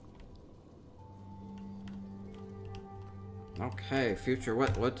 Okay, future.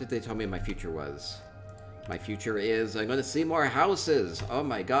 What did they tell me my future was? My future is I'm gonna see more houses. Oh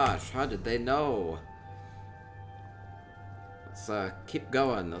my gosh, how did they know? Let's keep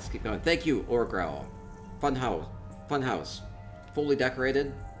going. Let's keep going. Thank you, Orgrowl. Fun house. Fully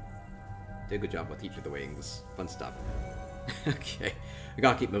decorated. Did a good job with each of the wings. Fun stuff. Okay, we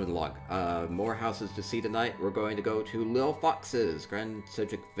gotta keep moving along. More houses to see tonight. We're going to go to Lil Fox's Grand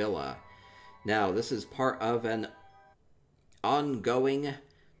Cedric Villa. Now, this is part of an ongoing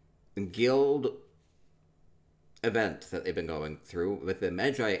guild event that they've been going through with the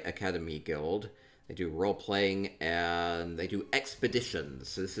Magi Academy Guild. They do role-playing and they do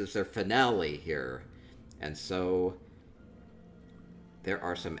expeditions. This is their finale here. And so there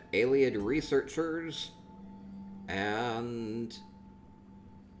are some alien researchers and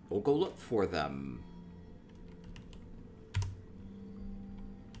we'll go look for them.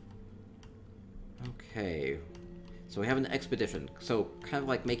 Okay. So we have an expedition. So kind of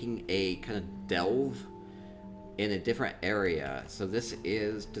like making a kind of delve in a different area. So this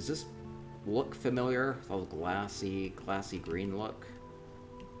is... Does this look familiar? With all the glassy green look.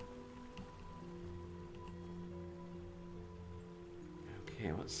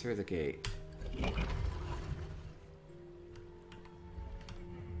 Okay, what's through the gate?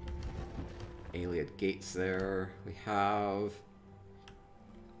 Alien gates there. We have...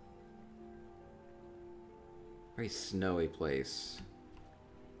 Very snowy place.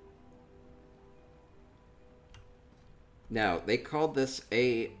 Now, they called this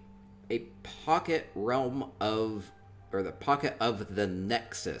a pocket realm of... Or the pocket of the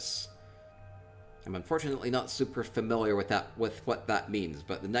Nexus. I'm unfortunately not super familiar with what that means,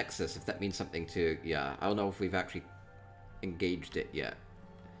 but the Nexus, if that means something to... Yeah, I don't know if we've actually engaged it yet.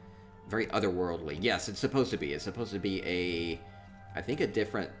 Very otherworldly. Yes, it's supposed to be. It's supposed to be a... I think a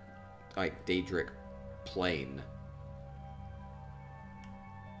different, like, Daedric plane.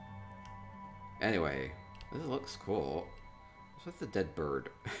 Anyway, this looks cool. What's with the dead bird?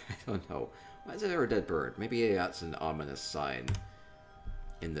 I don't know. Why is there a dead bird? Maybe that's an ominous sign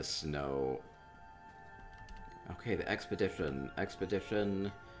in the snow. Okay, the expedition.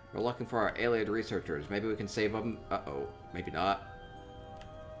 Expedition. We're looking for our alien researchers. Maybe we can save them. Uh-oh. Maybe not.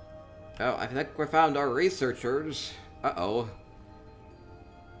 Oh, I think we found our researchers. Uh-oh.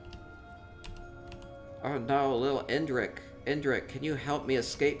 Oh no, little Indrik. Indrik, can you help me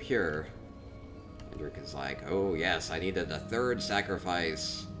escape here? Indrik is like, oh yes, I needed a third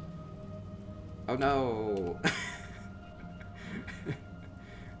sacrifice. Oh no. I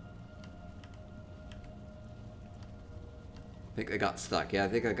think I got stuck. Yeah, I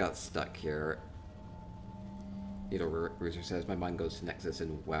think I got stuck here. Needle Rooster says, my mind goes to Nexus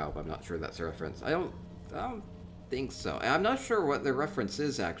and WoW, but I'm not sure that's a reference. I don't think so. I'm not sure what the reference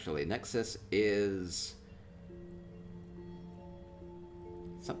is, actually. Nexus is...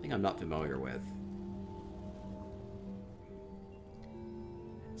 something I'm not familiar with.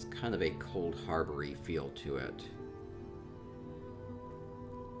 It's kind of a Cold Harbor-y feel to it.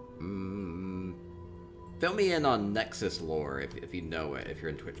 Fill me in on Nexus lore, if you know it, if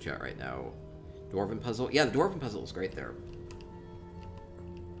you're in Twitch chat right now. Dwarven puzzle? Yeah, the Dwarven puzzle is great there.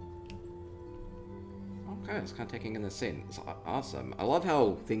 Okay, it's kind of taking in the scene. It's awesome. I love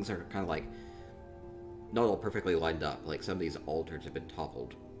how things are kind of like not all perfectly lined up. Like some of these altars have been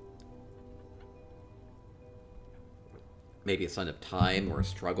toppled. Maybe a sign of time or a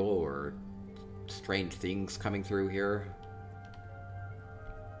struggle or strange things coming through here.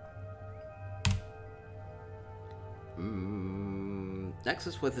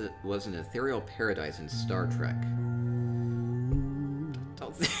 Nexus was an ethereal paradise in Star Trek.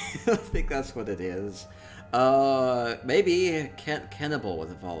 Don't think that's what it is. Maybe Cannibal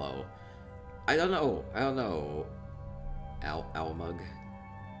with a follow. I don't know. I don't know. Almug.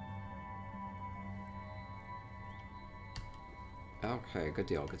 Okay, good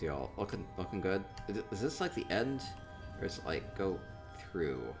deal, good deal. Looking good. Is this like the end? Or is it like go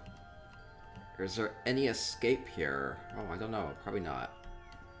through? Or is there any escape here? Oh, I don't know. Probably not.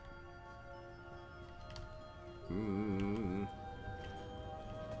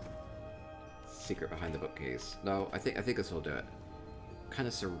 secret behind the bookcase. No, I think this will do it. Kind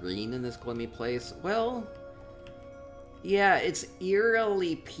of serene in this gloomy place. Well, yeah, it's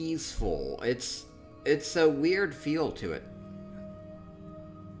eerily peaceful. It's a weird feel to it.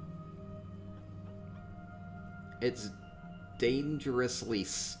 It's dangerously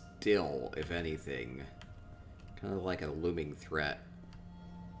still, if anything. Kind of like a looming threat.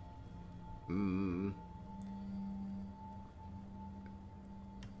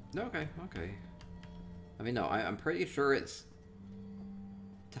 Okay, okay. I mean, no, I'm pretty sure it's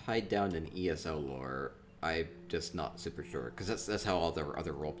tied down in ESO lore. I'm just not super sure, because that's how all the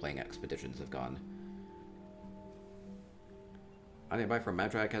other role-playing expeditions have gone. Anybody from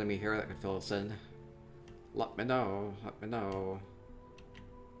Magi Academy here that could fill us in? Let me know, let me know.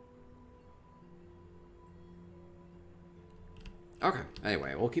 Okay,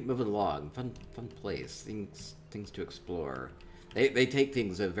 anyway, we'll keep moving along. Fun place. Things to explore. They take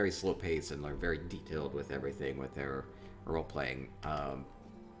things at a very slow pace and are very detailed with everything with their role-playing.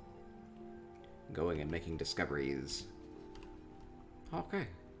 Going and making discoveries. Okay.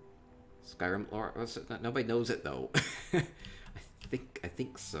 Skyrim lore. Nobody knows it though. I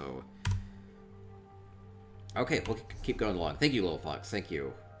think so. Okay, we'll keep going along. Thank you, Little Fox. Thank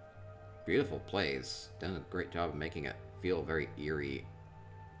you. Beautiful place. Done a great job of making it feel very eerie.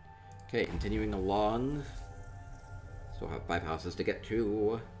 Okay, continuing along. Still have 5 houses to get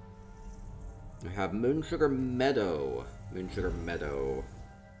to. We have Moonsugar Meadow. Moonsugar Meadow.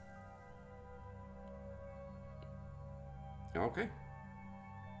 Okay. It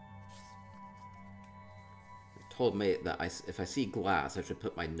told me that if I see glass, I should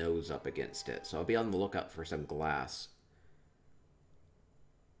put my nose up against it. So I'll be on the lookout for some glass.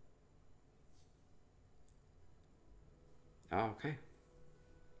 Okay.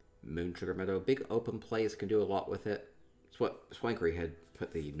 Moonsugar Meadow. Big open place. Can do a lot with it. It's what Swankery had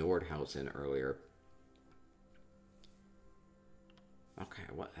put the Nord house in earlier. Okay,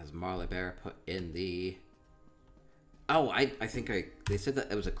 what has Marley Bear put in the... Oh, I think they said that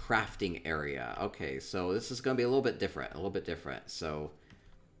it was a crafting area. Okay, so this is going to be a little bit different. So,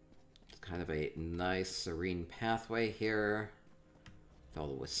 it's kind of a nice, serene pathway here. With all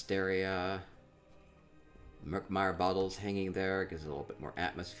the wisteria. Murkmire bottles hanging there. Gives it a little bit more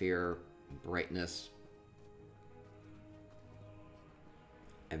atmosphere, brightness.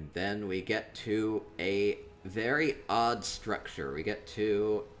 And then we get to a very odd structure. We get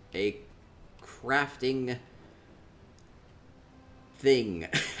to a crafting thing.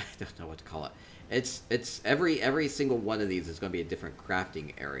 I don't know what to call it. It's every single one of these is going to be a different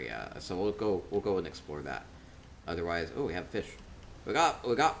crafting area. So we'll go and explore that. Otherwise, oh, we have fish. We got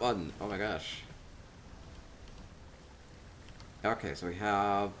one. Oh my gosh. Okay, so we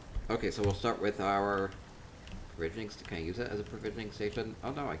have... Okay, so we'll start with our provisioning... Can I use it as a provisioning station?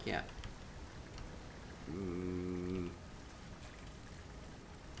 Oh no, I can't.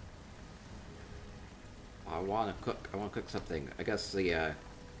 I want to cook something. I guess the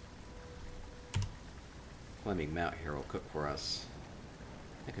Fleming Mount here will cook for us.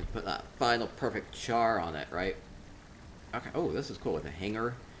 I can put that final perfect char on it, right? Okay. Oh, this is cool with a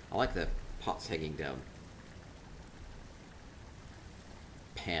hanger. I like the pots hanging down.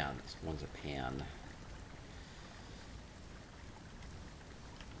 Pan. This one's a pan.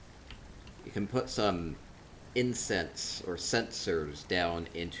 You can put some incense or sensors down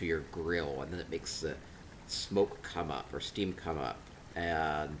into your grill, and then it makes the smoke come up or steam come up,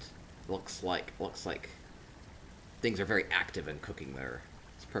 and looks like things are very active in cooking there.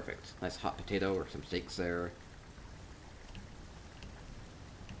 It's perfect. Nice hot potato or some steaks there.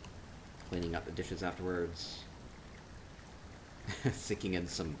 Cleaning up the dishes afterwards. Sinking in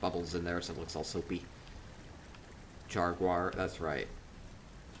some bubbles in there so it looks all soapy. Charguar, that's right.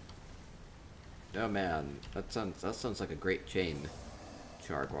 Oh man, that sounds like a great chain.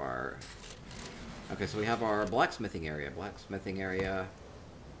 Charguar. Okay, so we have our blacksmithing area.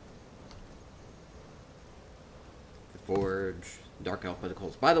 The forge, dark elf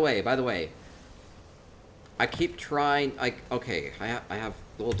pinnacles. By the way, I keep trying. Okay, I have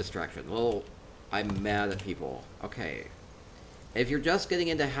a little distraction. I'm mad at people. Okay. If you're just getting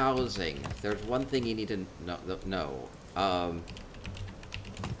into housing, there's one thing you need to know.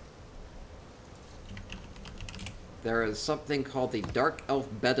 There is something called the Dark Elf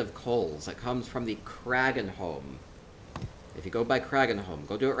Bed of Coals that comes from the Kragenholm. If you go buy Kragenholm,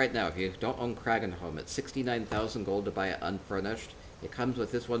 go do it right now. If you don't own Kragenholm, it's 69,000 gold to buy it unfurnished. It comes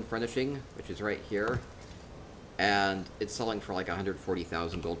with this one furnishing, which is right here. And it's selling for like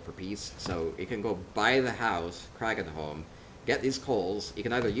 140,000 gold per piece. So you can go buy the house, Kragenholm, get these coals. You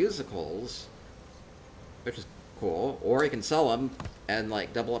can either use the coals, which is cool. Or you can sell them and,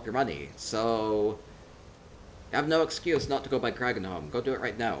 like, double up your money. So, you have no excuse not to go buy Kragenholm. Go do it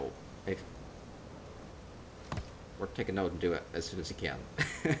right now. Or take a note and do it as soon as you can.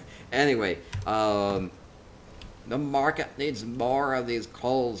 Anyway, the market needs more of these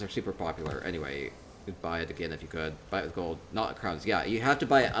coals. They're super popular. Anyway, you'd buy it again if you could. Buy it with gold, not crowns. Yeah, you have to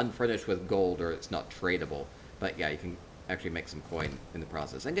buy it unfurnished with gold or it's not tradable. But yeah, you can actually make some coin in the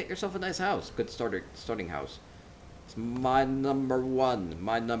process. And get yourself a nice house. Good starting house. It's my number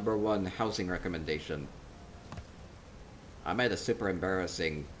one housing recommendation. I made a super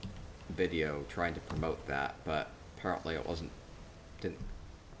embarrassing video trying to promote that, but apparently it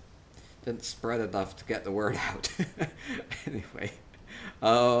didn't spread enough to get the word out. Anyway,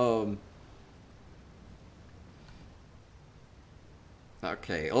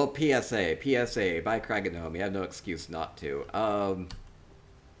 okay, a little PSA, buy Kragenholm, you have no excuse not to.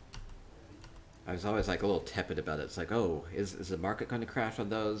 I was always like a little tepid about it. It's like, oh, is the market going to crash on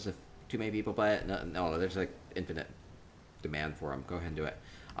those if too many people buy it? No, there's like infinite demand for them. Go ahead and do it.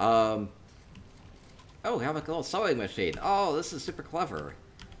 Oh, we have like a little sewing machine. Oh, this is super clever.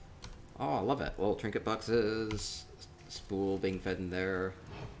 Oh, I love it. Little trinket boxes, spool being fed in there.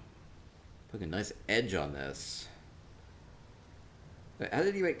 Putting a nice edge on this. Wait, how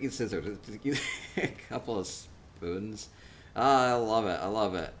did you make these scissors? Did you use a couple of spoons? Ah, I love it. I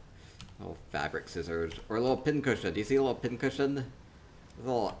love it. Little fabric scissors. Or a little pincushion. Do you see a little pincushion? A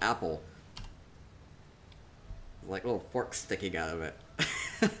little apple. Like a little fork sticking out of it.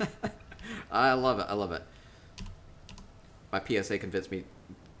 I love it. I love it. My PSA convinced me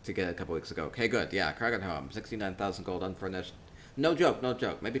to get it a couple weeks ago. Okay, good. Yeah, Kragenholm. 69,000 gold unfurnished. No joke, no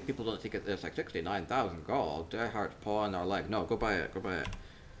joke. Maybe people don't think it's like 69,000 gold. Their heart's pulling our leg. No, go buy it. Go buy it.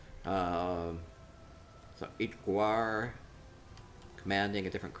 So each guar commanding a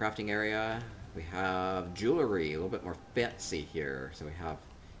different crafting area. We have jewelry, a little bit more fancy here. So we have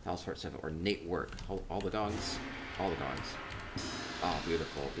all sorts of ornate work. All the dongs. All the dongs. Oh,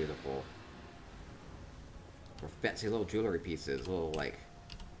 beautiful, beautiful. More fancy little jewelry pieces. Little, like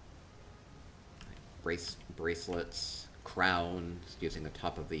bracelets, crowns, using the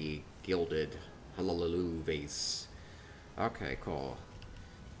top of the gilded Halalaloo vase. Okay, cool.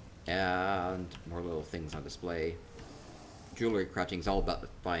 And more little things on display. Jewelry crafting is all about the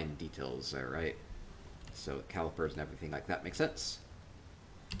fine details there, right? So the calipers and everything like that makes sense.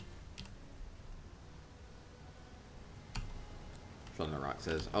 Rock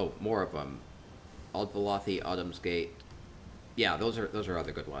says, oh, more of them. Aldvalathi, Autumn's Gate. Yeah, those are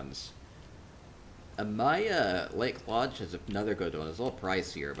other good ones. Amaya Lake Lodge is another good one. It's a little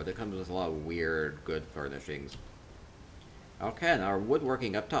pricier, but it comes with a lot of weird, good furnishings. Okay, now our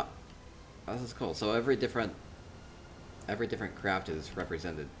woodworking up top. Oh, this is cool. So every different craft is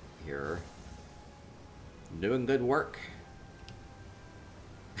represented here. Doing good work.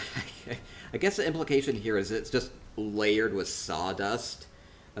 I guess the implication here is it's just layered with sawdust.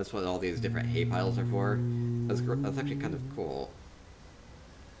 That's what all these different hay piles are for. That's actually kind of cool.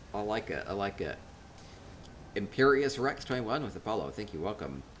 I like it. I like it. Imperious Rex 21 with a follow. Thank you.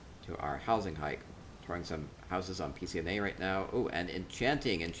 Welcome to our housing hike. Touring some houses on PCNA right now. Oh, and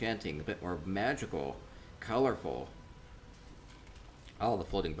enchanting, a bit more magical, colorful. All the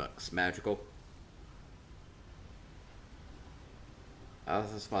floating books, magical. Oh,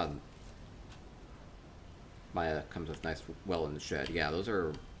 this is fun. Maya comes with nice well in the shed. Yeah, those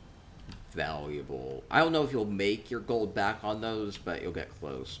are valuable. I don't know if you'll make your gold back on those, but you'll get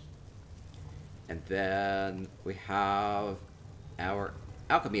close. And then we have our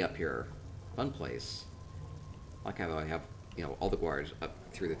alchemy up here. Fun place. Like how I have, you know, all the guards up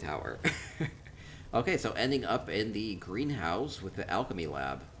through the tower. Okay, so ending up in the greenhouse with the alchemy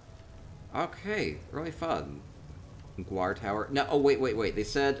lab. Okay, really fun. Guar tower. No, oh wait. They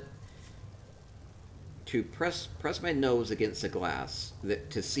said to press my nose against the glass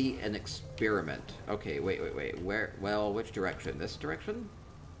to see an experiment. Okay, wait. Where? Well, which direction? This direction?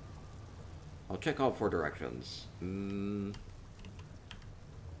 I'll check all 4 directions.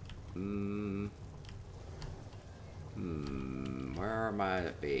 Where might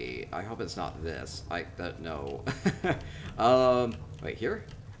it be? I hope it's not this. I don't know. Wait, here?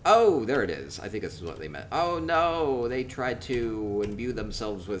 Oh, there it is. I think this is what they meant. Oh no! They tried to imbue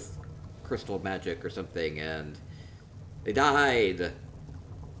themselves with crystal magic or something, and they died!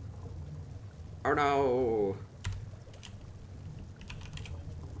 Oh no!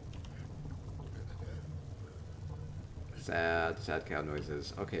 Sad cow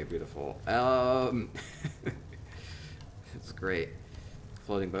noises. Okay, beautiful. It's great.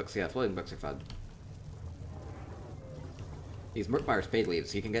 Floating books, yeah, floating books are fun. These Murkmire Spade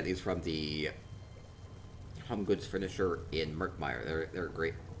Leaves, you can get these from the home goods furniture in Merkmeyer. They're a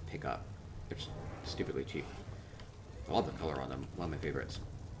great pickup. They're stupidly cheap. I love the color on them. One of my favorites.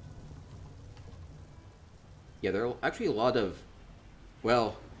 Yeah, there are actually a lot of...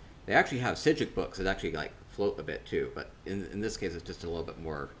 Well, they actually have Sigil books that actually, like, float a bit, too. But in this case, it's just a little bit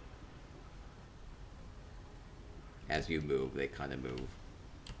more... As you move, they kind of move.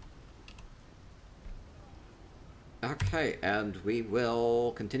 Okay, and we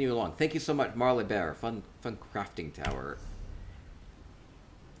will continue along. Thank you so much, Marley Bear. Fun crafting tower.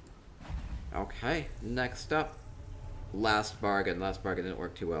 Okay, next up. Last bargain. Last bargain didn't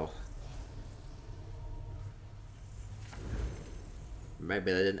work too well.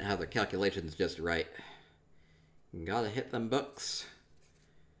 Maybe they didn't have their calculations just right. Gotta hit them books.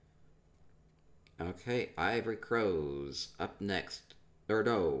 Okay, Ivory Crows. Up next. Or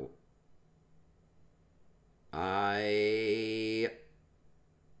no. I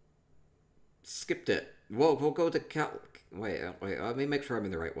skipped it. We'll go to Wait, let me make sure I'm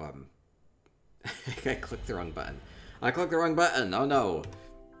in the right one. I clicked the wrong button. I clicked the wrong button. Oh no.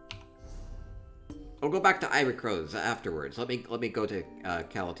 I'll go back to Ivory Crows afterwards. Let me go to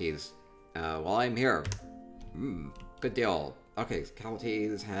Calates while I'm here. Good deal. Okay,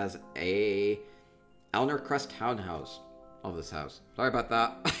 Calates has a Elner Crest townhouse. Love this house. Sorry about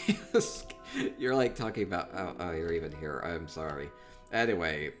that. You're like talking about... Oh, you're even here. I'm sorry.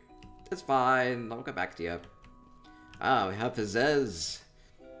 Anyway, it's fine. I'll get back to you. Ah, we have Fizez.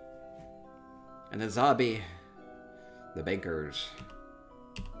 And the Zabi. The bankers.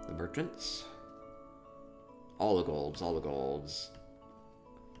 The merchants. All the golds. All the golds.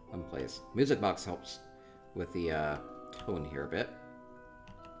 One place. Music box helps with the tone here a bit.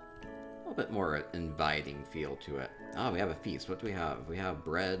 A little bit more inviting feel to it. Ah, we have a feast. What do we have? We have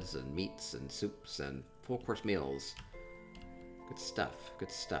breads and meats and soups and full-course meals. Good stuff.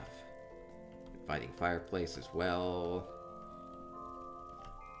 Good stuff. Inviting fireplace as well.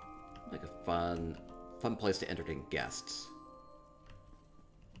 Like a fun place to entertain guests.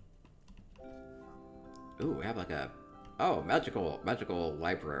 Ooh, we have like a... Oh, magical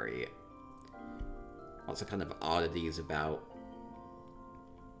library. Also kind of oddities about...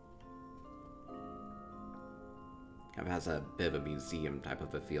 Kind of has a bit of a museum type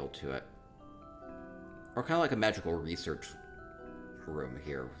of a feel to it. Or kind of like a magical research room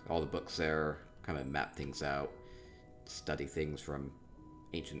here. All the books there, kind of map things out, study things from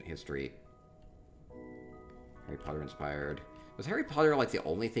ancient history. Harry Potter inspired. Was Harry Potter like the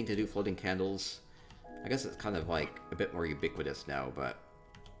only thing to do floating candles? I guess it's kind of like a bit more ubiquitous now, but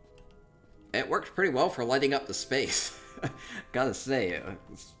it worked pretty well for lighting up the space. Gotta say,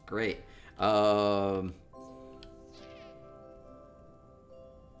 it's great.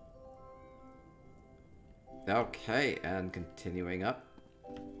 Okay, and continuing up.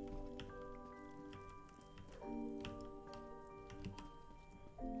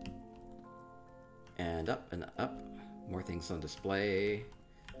 And up and up. More things on display.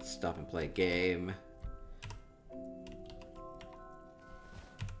 Stop and play game.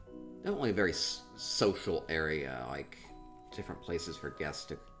 Definitely a very social area, like different places for guests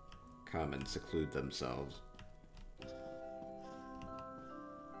to come and seclude themselves.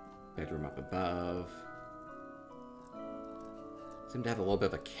 Bedroom up above. Seem to have a little bit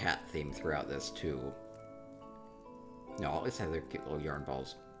of a cat theme throughout this, too. No, always have their cute little yarn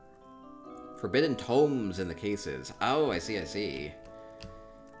balls. Forbidden tomes in the cases. Oh, I see, I see.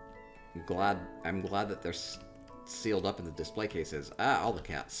 I'm glad that they're sealed up in the display cases. Ah, all the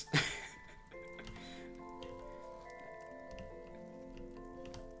cats.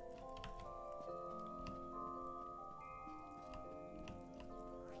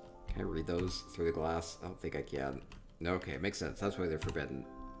 Can I read those through the glass? I don't think I can. Okay, makes sense. That's why they're forbidden.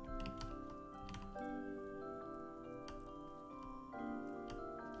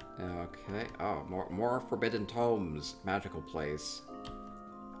 Okay. Oh, more forbidden tomes. Magical place.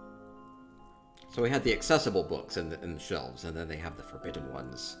 So we had the accessible books in the shelves, and then they have the forbidden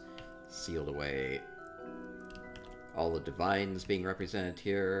ones sealed away. All the divines being represented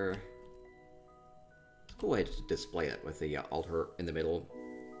here. It's a cool way to display it with the altar in the middle.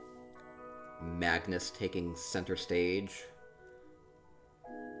 Magnus taking center stage.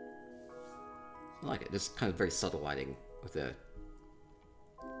 I like it. Just kind of very subtle lighting with the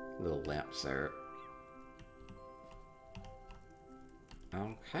little lamps there.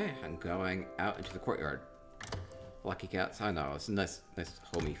 Okay, I'm going out into the courtyard. Lucky cats. I know, it's a nice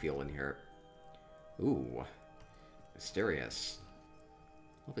homey feel in here. Ooh, mysterious.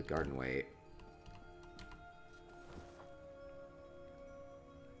 Love the garden way.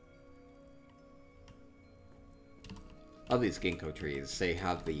 Love these ginkgo trees. They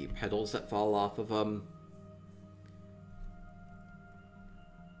have the petals that fall off of them.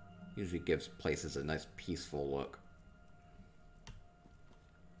 Usually gives places a nice peaceful look.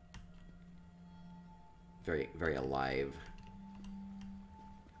 Very, very alive.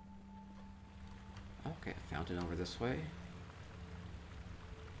 Okay, a fountain over this way.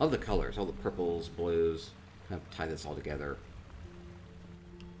 Love the colors, all the purples, blues. Kind of tie this all together.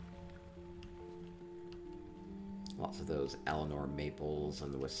 Lots of those Eleanor maples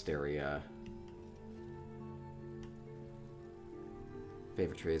and the wisteria.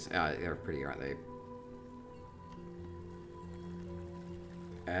 Favorite trees. Ah, they're pretty, aren't they?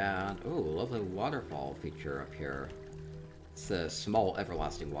 And, ooh, lovely waterfall feature up here. It's a small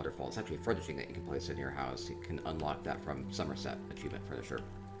everlasting waterfall. It's actually furnishing that you can place in your house. You can unlock that from Somerset Achievement Furnisher.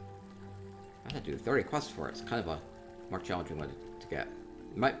 I had to do 30 quests for it. It's kind of a more challenging one to get.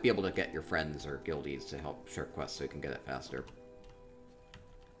 You might be able to get your friends or guildies to help share quests so you can get it faster.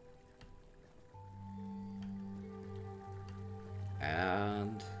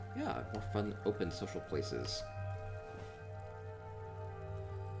 And yeah, more fun, open social places.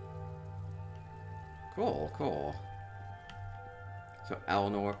 Cool, cool. So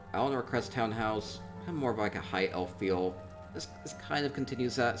Eleanor Crest Townhouse, kind of more of like a high elf feel. This kind of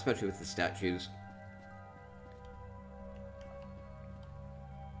continues that, especially with the statues.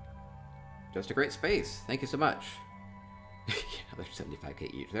 Just a great space. Thank you so much. Yeah, they're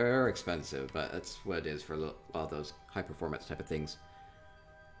 75k each. They're expensive, but that's what it is for a lot of those high-performance type of things.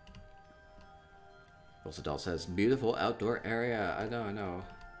 Doll says, beautiful outdoor area. I know, I know.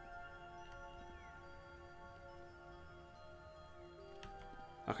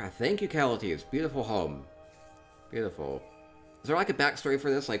 Okay, thank you, Calites. Beautiful home. Beautiful. Is there like a backstory for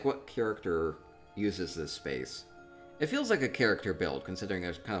this? Like, what character uses this space? It feels like a character build, considering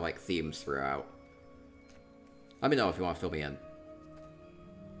there's kind of like themes throughout. Let me know if you want to fill me in.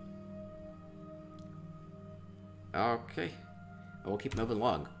 Okay. We'll keep moving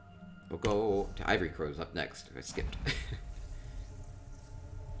along. We'll go to Ivory Crows up next. I skipped.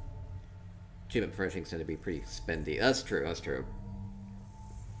 Achievement furnishings tend to be pretty spendy. That's true, that's true.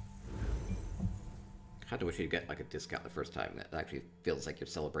 I kind of wish you'd get like a discount the first time. That actually feels like you're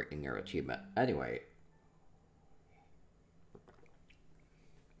celebrating your achievement. Anyway.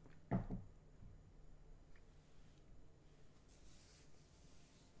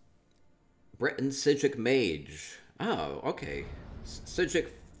 Breton Sigic Mage. Oh, okay. Sigic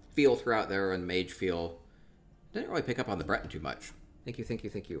feel throughout there and Mage feel. Didn't really pick up on the Breton too much. Thank you, thank you,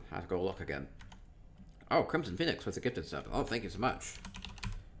 thank you. I have to go look again. Oh, Crimson Phoenix with the gifted stuff. Oh, thank you so much.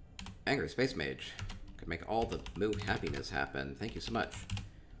 Angry Space Mage. Could make all the moo happiness happen. Thank you so much.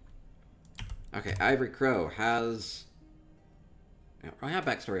 Okay, Ivory Crow has... I have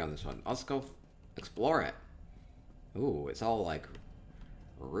backstory on this one. Let's go explore it. Ooh, it's all like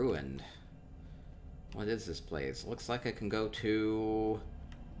ruined. What is this place? Looks like I can go to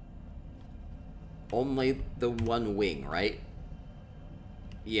only the one wing, right?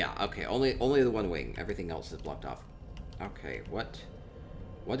 Yeah, okay, only the one wing. Everything else is blocked off. Okay, what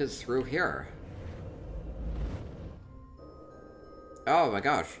is through here? Oh my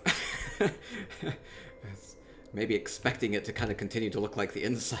gosh. Maybe expecting it to kind of continue to look like the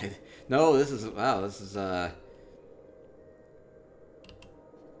inside. No, this is, wow, this is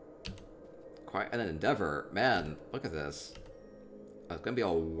quite an endeavor. Man, look at this. Oh, it's gonna be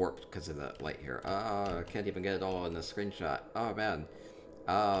all warped because of the light here. Oh, I can't even get it all in the screenshot. Oh man.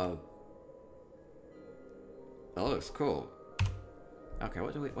 That looks cool. Okay,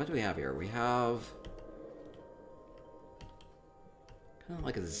 what do we have here? We have kind of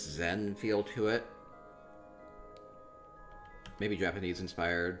like a Zen feel to it. Maybe Japanese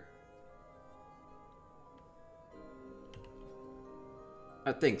inspired.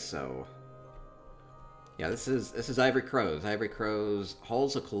 I think so. Yeah, this is Ivory Crows. Ivory Crows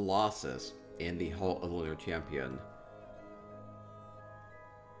Halls of Colossus in the Hall of the Lunar Champion.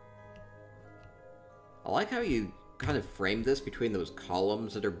 I like how you kind of frame this between those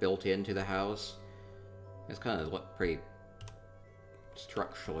columns that are built into the house. It's kind of look pretty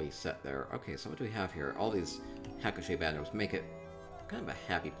structurally set there. Okay, so what do we have here? All these Hakushe banners make it kind of a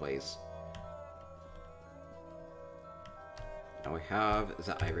happy place. Now we have, is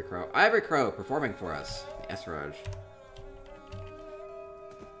that Ivory Crow? Ivory Crow performing for us. The Esraj.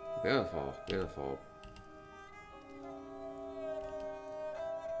 Beautiful, beautiful.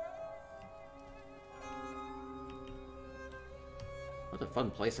 What a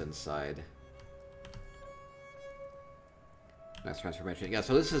fun place inside. Nice transformation. Yeah,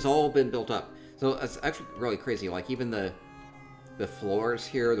 so this has all been built up. So it's actually really crazy. Like even the floors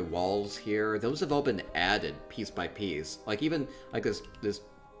here, the walls here, those have all been added piece by piece. Like even like this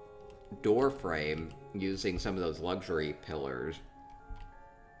door frame using some of those luxury pillars.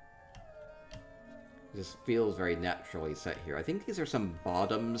 It just feels very naturally set here. I think these are some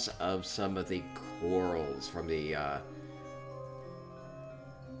bottoms of some of the corals from the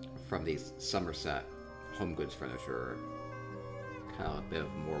Somerset home goods furniture. Kind of a bit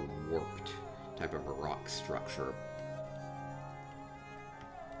of more warped type of a rock structure.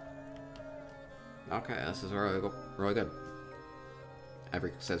 Okay, this is really good.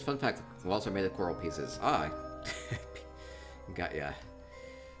 Every says, fun fact, walls are made of coral pieces. Ah, got ya.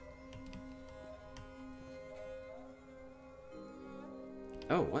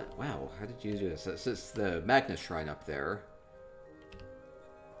 Oh, what? Wow, how did you do this? This is the Magnus Shrine up there.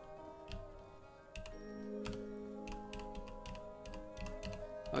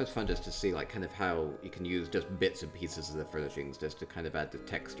 Always fun just to see, like, kind of how you can use just bits and pieces of the furnishings just to kind of add the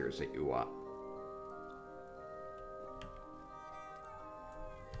textures that you want.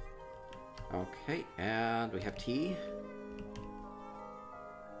 Okay, and we have tea.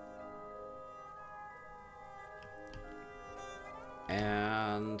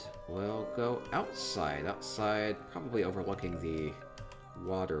 And we'll go outside. Outside, probably overlooking the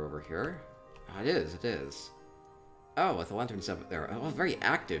water over here. Oh, it is. Oh, with the lanterns up there. Oh, very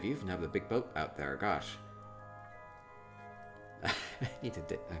active. You even have the big boat out there. Gosh. I need to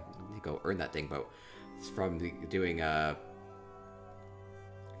go earn that dang boat. It's from doing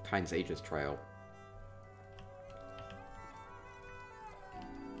Kind's Aegis trial.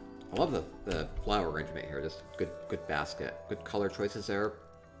 I love the flower arrangement here. Just good basket. Good color choices there.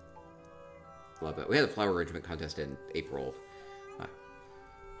 Love it. We had a flower arrangement contest in April.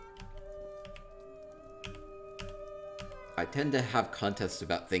 I tend to have contests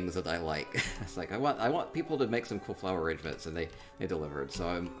about things that I like. It's like I want people to make some cool flower arrangements, and they delivered. So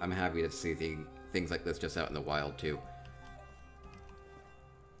I'm happy to see things like this just out in the wild too.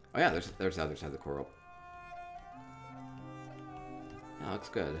 Oh yeah, there's the other side of the coral. That looks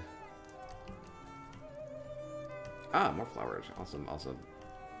good. Ah, more flowers. Awesome.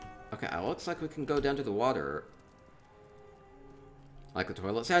 Okay, it looks like we can go down to the water. Like the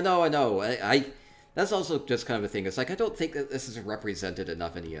toilets. Yeah, I know. That's also just kind of a thing. It's like, I don't think that this is represented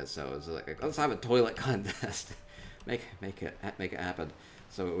enough in ESO. It's like, let's have a toilet contest. make it happen.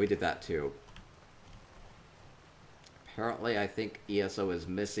 So we did that too. Apparently, I think ESO is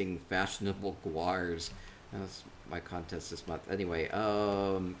missing fashionable guars. That's my contest this month. Anyway,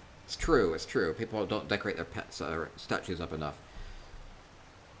 it's true. People don't decorate their pets or statues up enough.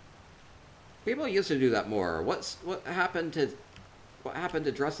 People used to do that more. What happened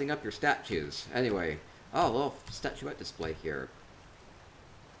to dressing up your statues? Anyway, oh, a little statuette display here.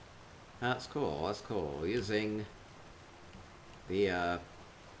 That's cool. Using the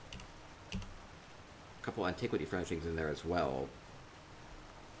couple antiquity furnishings in there as well.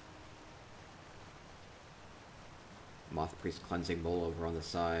 Moth Priest cleansing bowl over on the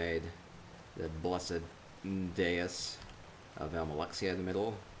side. The blessed dais of Almalexia in the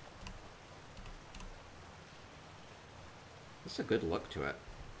middle. That's a good look to it.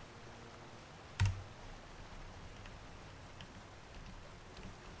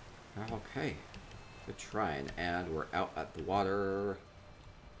 Okay. Good shrine. And we're out at the water.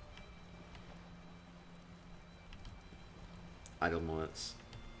 Idle moments.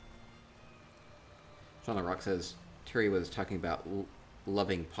 Shauna Rock says, Terry was talking about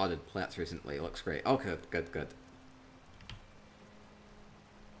loving potted plants recently. It looks great. Oh, good.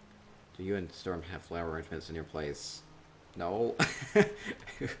 Do you and Storm have flower arrangements in your place? No.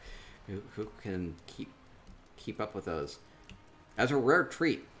 who can keep up with those? As a rare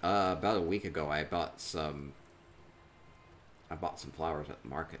treat, about a week ago, I bought some flowers at the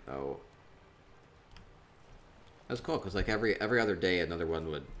market, though. That's cool, because like every other day, another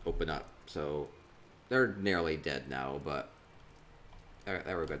one would open up. So they're nearly dead now, but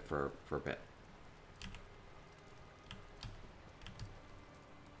they were good for a bit.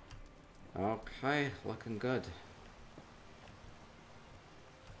 Okay, looking good.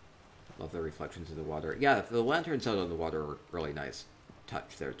 Love the reflections in the water. Yeah, the lanterns out on the water are really nice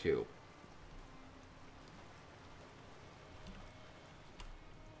touch there too.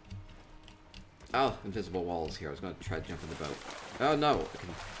 Oh, invisible walls here. I was going to try to jump in the boat. Oh no, I can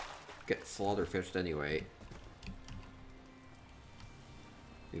get slaughterfished anyway.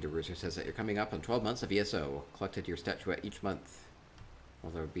 Leader Rooster says that you're coming up on 12 months of ESO. Collected your statuette each month.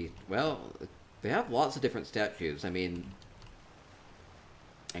 Well, there would be... Well, they have lots of different statues. I mean...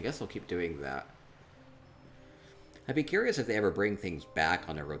 I guess they'll keep doing that. I'd be curious if they ever bring things back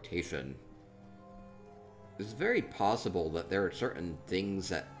on a rotation. It's very possible that there are certain things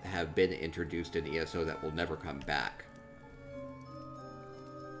that have been introduced in ESO that will never come back.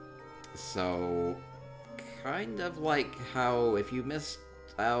 So, kind of like how if you missed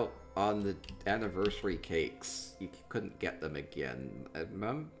out on the anniversary cakes. You couldn't get them again.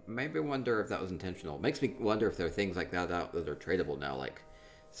 Maybe wonder if that was intentional. Makes me wonder if there are things like that out that are tradable now, like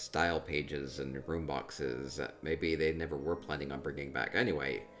style pages and room boxes that maybe they never were planning on bringing back.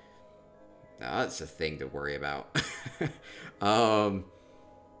 Anyway, that's a thing to worry about.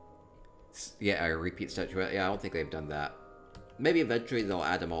 Yeah, a repeat statuette. Yeah, I don't think they've done that. Maybe eventually they'll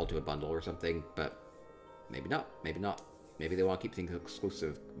add them all to a bundle or something, but maybe not. Maybe not. Maybe they want to keep things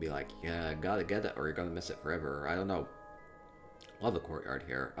exclusive. Be like, yeah, gotta get it or you're gonna miss it forever. I don't know. Love the courtyard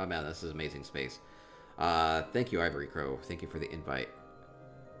here. Oh man, this is amazing space. Thank you, Ivory Crow. Thank you for the invite.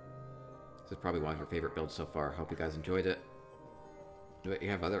 This is probably one of our favorite builds so far. Hope you guys enjoyed it. Do you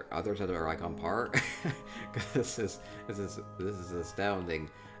have others that are like on par? this is astounding.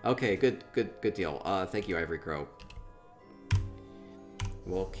 Okay, good deal. Thank you, Ivory Crow.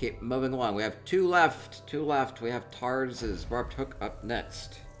 We'll keep moving along. We have two left. We have Tarz's Barbed Hook up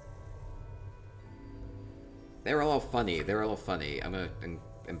next. They were a little funny. I'm gonna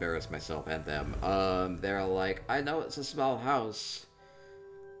embarrass myself and them. They're like, I know it's a small house,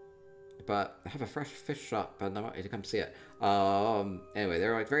 but I have a fresh fish shop and I want you to come see it. Anyway,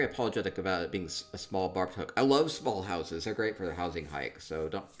 they're like very apologetic about it being a small barbed hook. I love small houses. They're great for the housing hike, so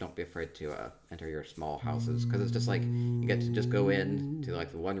don't be afraid to enter your small houses, because it's just like you get to just go in to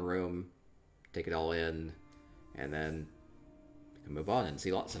like the one room, take it all in, and then you can move on and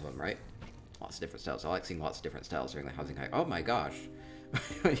see lots of them, right? Lots of different styles. I like seeing lots of different styles during the housing hike. Oh my gosh.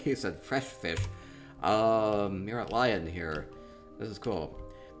 You said fresh fish. You're at Lion here. This is cool.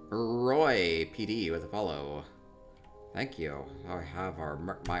 Roy PD with a follow. Thank you. I have our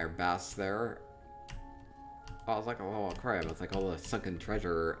Meyer bass there. Oh, it's like a little aquarium. It's like all the sunken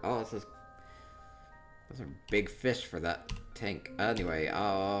treasure. Oh, those are big fish for that tank. Anyway,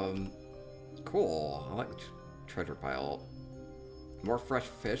 cool. I like the treasure pile. More fresh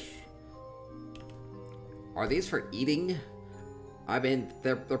fish. Are these for eating? I mean,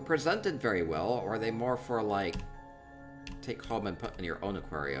 they're presented very well, or are they more for, like, take home and put in your own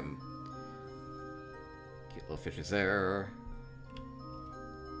aquarium? Cute little fishes there.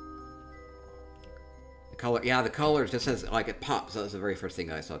 The color, yeah, the colors just says, like, it pops. That was the very first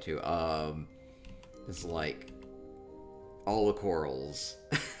thing I saw, too. This is, like, all the corals.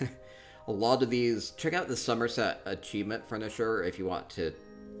 A lot of these, check out the Somerset Achievement Furniture if you want to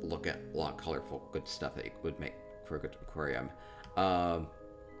look at a lot of colorful, good stuff that you would make for a good aquarium.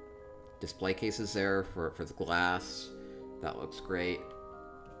 Display cases there for the glass. That looks great.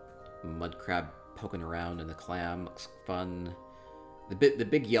 Mud crab poking around in the clam looks fun. The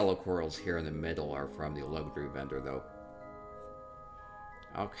big yellow corals here in the middle are from the Logdru vendor, though.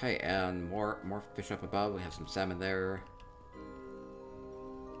 Okay, and more fish up above. We have some salmon there.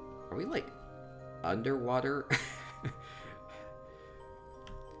 Are we like underwater?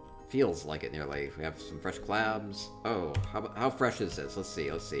 Feels like it nearly. We have some fresh clams. Oh, how fresh is this? Let's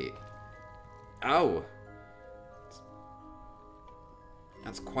see. Oh!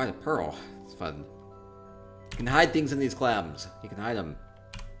 That's quite a pearl. It's fun. You can hide things in these clams. You can hide them.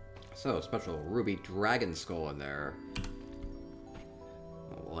 So, special ruby dragon skull in there.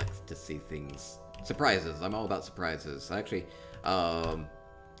 I like to see things. Surprises. I'm all about surprises. Actually,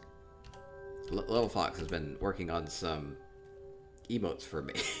 Little Fox has been working on some emotes for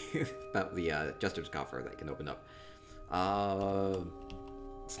me about the Jester's Coffer that you can open up.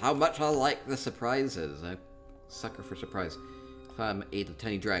 It's how much I like the surprises. I sucker for surprise. Clam ate a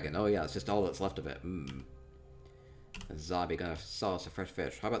tiny dragon. Oh yeah, it's just all that's left of it. A zombie gonna sell us a fresh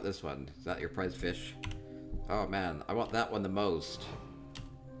fish. How about this one? Is that your prize fish? Oh man, I want that one the most.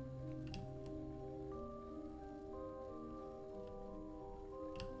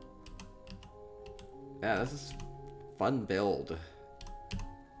 Yeah, this is fun build.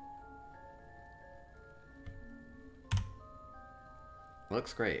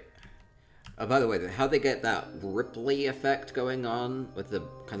 Looks great. By the way, how they get that ripply effect going on with the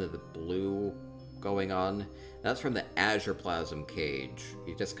kind of the blue going on, that's from the Azure Plasm cage.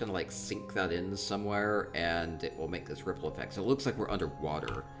 You just kind of like sink that in somewhere and it will make this ripple effect. So it looks like we're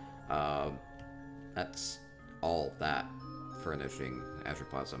underwater. That's all that furnishing Azure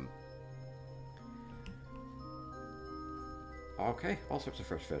Plasm. Okay, all sorts of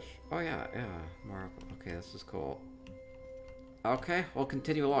fresh fish. Oh yeah, more. Okay, this is cool. Okay, we'll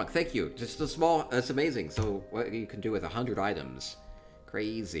continue along. Thank you. Just a small, that's amazing. So what you can do with 100 items.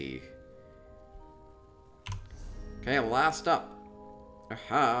 Crazy. Okay, last up, I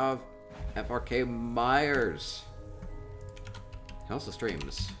have FRK Myers. He also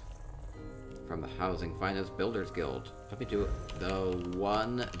streams from the Housing Finance Builders Guild. Let me do the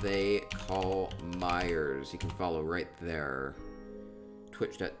one they call Myers. You can follow right there.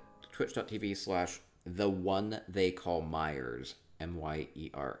 twitch.tv/theonetheycallmyers,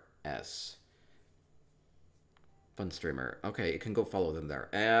 Myers. Fun streamer. Okay, you can go follow them there.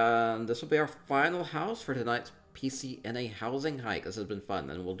 And this will be our final house for tonight's PCNA housing hike. This has been fun,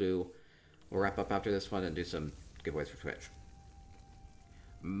 and we'll wrap up after this one and do some giveaways for Twitch.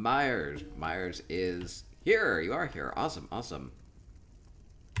 Myers. Myers is here. You are here. Awesome, awesome.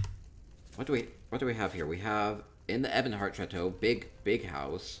 What do we have here? We have in the Ebonheart Chateau, big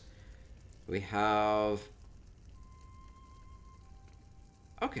house. We have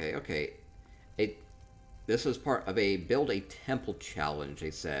okay. This is part of a build a temple challenge,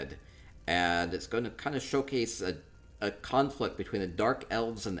 they said, and it's going to kind of showcase a conflict between the Dark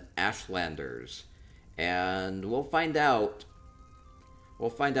Elves and the Ashlanders, and we'll find out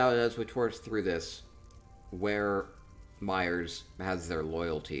as we tour through this where Myers has their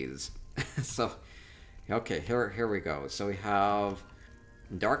loyalties. So, okay, here we go. So we have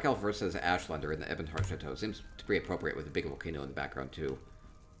Dark Elf versus Ashlander in the Ebonheart Chateau. Seems to be appropriate with a big volcano in the background too.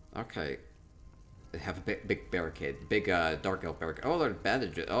 Okay. They have a big barricade. Big, Dark Elf barricade. Oh, there's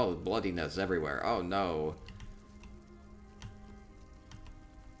bandages. Oh, bloodiness everywhere. Oh, no.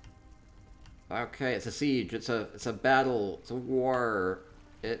 Okay, it's a siege. It's a battle. It's a war.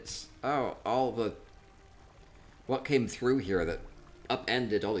 It's... Oh, all the... What came through here that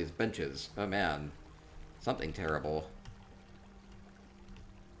upended all these benches. Oh, man. Something terrible.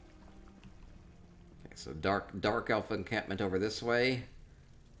 Okay, so Dark Elf encampment over this way.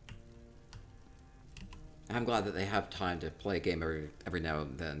 I'm glad that they have time to play a game every now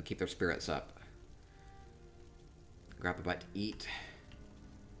and then, keep their spirits up. Grab a bite to eat.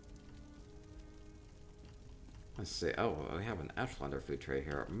 Let's see. Oh, we have an Ashlander food tray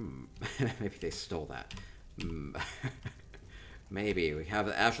here. Maybe they stole that. Maybe. We have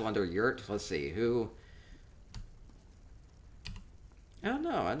the Ashlander yurt. Let's see. Who... I don't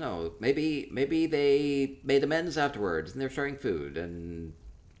know. Maybe they made amends afterwards, and they're sharing food, and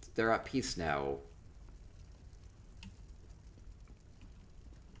they're at peace now.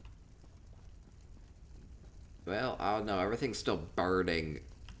 Well, I don't know. Everything's still burning.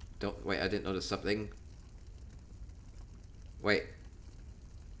 Wait, I didn't notice something. Wait.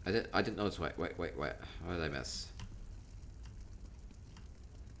 I didn't notice. Wait. What did I miss?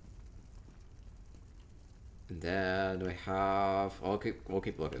 And then we have... we'll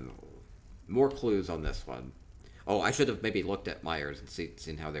keep looking. More clues on this one. Oh, I should have maybe looked at Myers and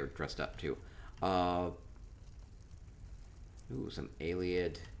seen how they were dressed up too. Ooh, some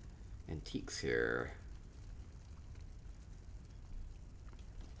Aliad antiques here.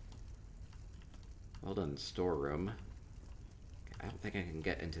 Well done, storeroom. Okay, I don't think I can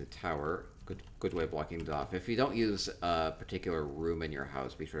get into the tower. Good way of blocking it off. If you don't use a particular room in your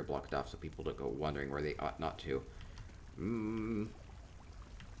house, be sure to block it off so people don't go wandering where they ought not to.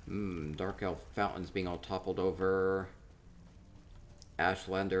 Dark Elf fountains being all toppled over.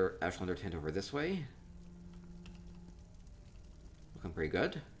 Ashlander tent over this way. Looking pretty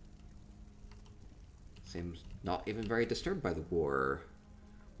good. Seems not even very disturbed by the war.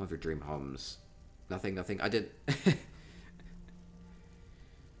 One of your dream homes. Nothing. I did...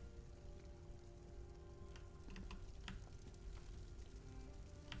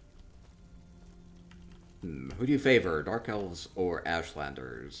 Who do you favor, Dark Elves or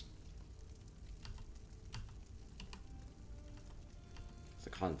Ashlanders? It's a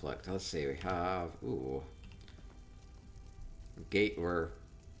conflict. Let's see, we have... Ooh. We're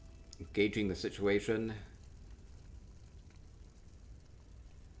gauging the situation.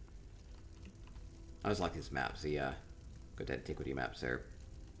 I always like these maps, the good antiquity maps there.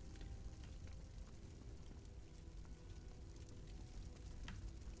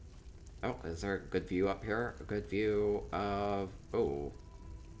 Oh, is there a good view up here? A good view of... Oh.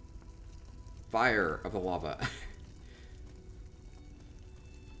 Fire of the lava.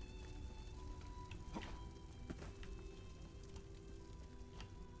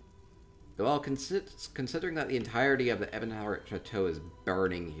 Well, considering that the entirety of the Ebonheart Chateau is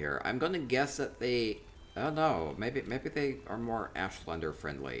burning here, I'm going to guess that they... I don't know. Maybe they are more Ashlander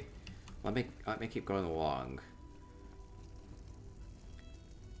friendly. Let me keep going along.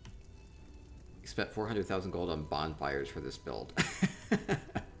 You spent 400,000 gold on bonfires for this build.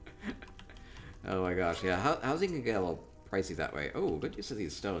 Oh my gosh, yeah. Housing can get a little pricey that way. Oh, good use of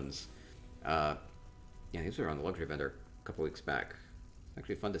these stones. Yeah, these were on the luxury vendor a couple weeks back.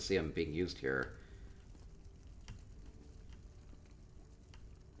 Actually fun to see them being used here.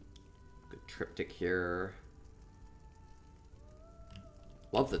 Good triptych here.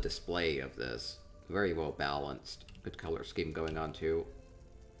 Love the display of this. Very well balanced. Good color scheme going on too.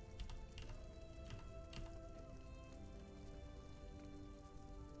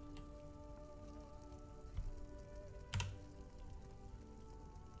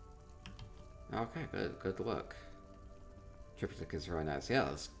 Okay, good look. Triptych is really nice. Yeah,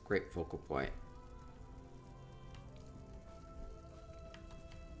 that's a great focal point.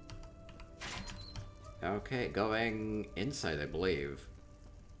 Okay, going inside, I believe.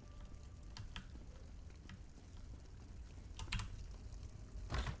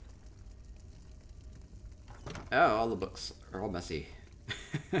 Oh, all the books are all messy.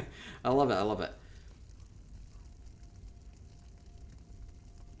 I love it, I love it.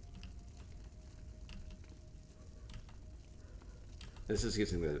 This is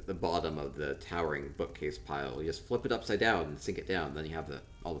using the bottom of the towering bookcase pile. You just flip it upside down and sink it down, then you have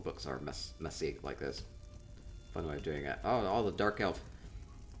all the books are messy like this. Fun way of doing it. Oh, all the Dark Elf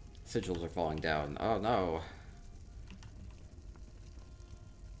sigils are falling down. Oh no.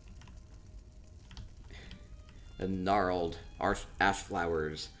 The gnarled ash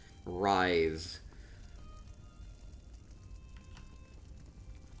flowers rise.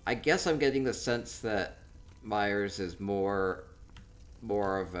 I guess I'm getting the sense that Myers is more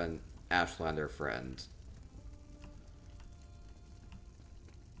of an Ashlander friend.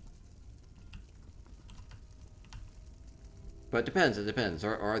 But it depends. It depends.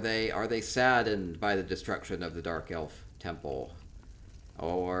 Are they saddened by the destruction of the Dark Elf Temple,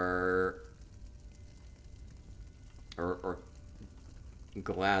 or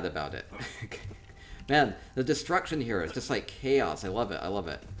glad about it? Man, the destruction here is just like chaos. I love it. I love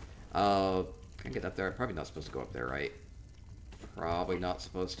it. Can I get up there? I'm probably not supposed to go up there, right? Probably not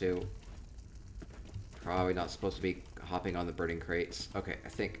supposed to. Probably not supposed to be hopping on the burning crates. Okay, I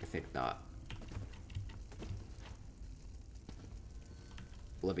think not.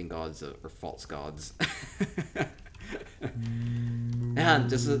 Living gods or false gods. Man,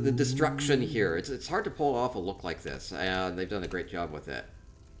 just the destruction here. It's hard to pull off a look like this, and they've done a great job with it.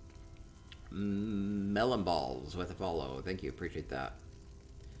 Melon balls with a follow. Thank you, appreciate that.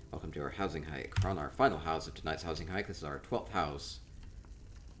 Welcome to our housing hike. We're on our final house of tonight's housing hike. This is our 12th house.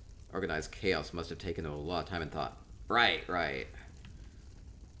 Organized chaos must have taken a lot of time and thought. Right.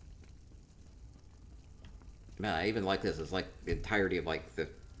 Man, I even like this. It's like the entirety of like the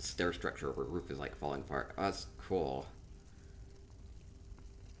stair structure where roof is like falling apart. Oh, that's cool.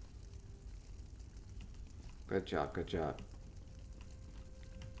 Good job, good job.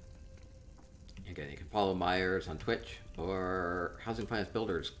 Again, you can follow Myers on Twitch or Housing Finance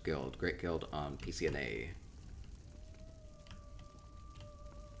Builders Guild, great guild on PCNA.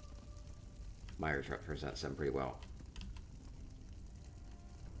 Myers represents them pretty well.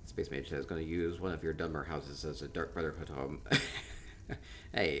 Space Mage says, going to use one of your dumber houses as a Dark Brotherhood home.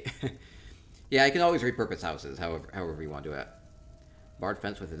 Hey. Yeah, I can always repurpose houses, however you want to do it. Barred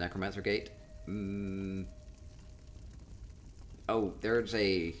fence with a Necromancer gate. Oh, there was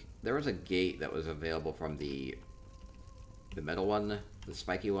a gate that was available from the metal one, the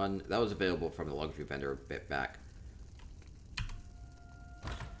spiky one. That was available from the luxury vendor a bit back.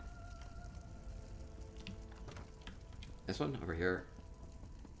 This one over here.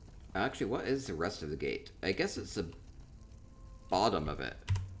 Actually, what is the rest of the gate? I guess it's the bottom of it.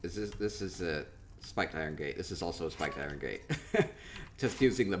 This is a spiked iron gate. This is also a spiked iron gate. Just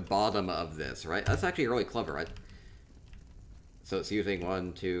using the bottom of this, right? That's actually really clever, right? So it's using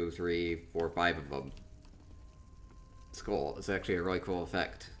 1, 2, 3, 4, 5 of them. It's cool. It's actually a really cool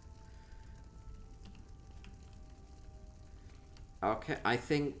effect. Okay, I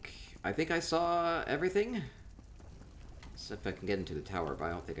think I saw everything. See if I can get into the tower, but I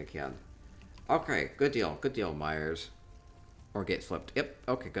don't think I can. Okay, good deal, Myers. Or gate flipped. Yep,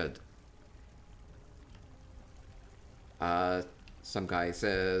 okay, good. Some guy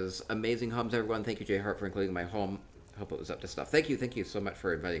says, amazing homes, everyone. Thank you, J Hart, for including my home. Hope it was up to stuff. Thank you so much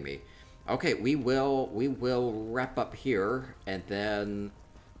for inviting me. Okay, we will wrap up here, and then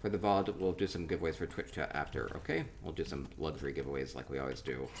for the VOD, we'll do some giveaways for Twitch chat after, okay? We'll do some luxury giveaways like we always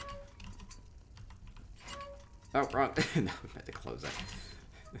do. Oh, wrong. No, we meant to close that.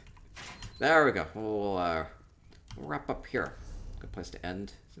 There we go. We'll wrap up here. Good place to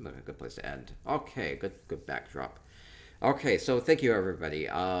end. Seems like a good place to end. Okay, good backdrop. Okay, so thank you, everybody.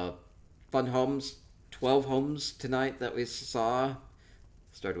 Fun homes. 12 homes tonight that we saw.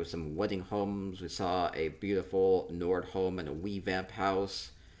 Started with some wedding homes. We saw a beautiful Nord home and a wee vamp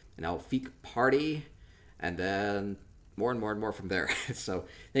house. An Alfiq party. And then more and more from there. So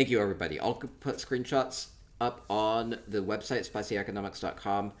thank you, everybody. I'll put screenshots up on the website,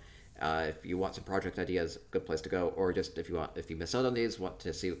 spicyeconomics.com. If you want some project ideas, good place to go. Or just if you miss out on these, want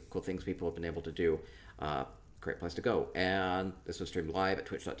to see cool things people have been able to do, great place to go. And this was streamed live at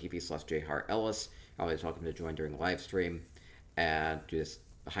twitch.tv/jhartellis. Always welcome to join during live stream and do this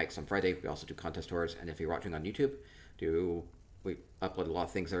hikes on Friday. We also do contest tours. And if you're watching on YouTube, do We upload a lot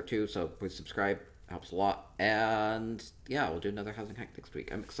of things there too, so please subscribe. It helps a lot. And yeah, we'll do another housing hack next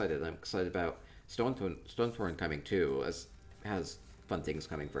week. I'm excited. I'm excited about Stone coming too, as it has fun things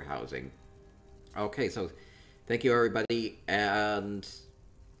coming for housing. Okay, so thank you everybody, and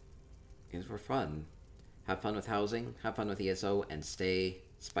these were fun. Have fun with housing, have fun with ESO, and stay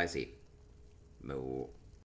spicy. Moo.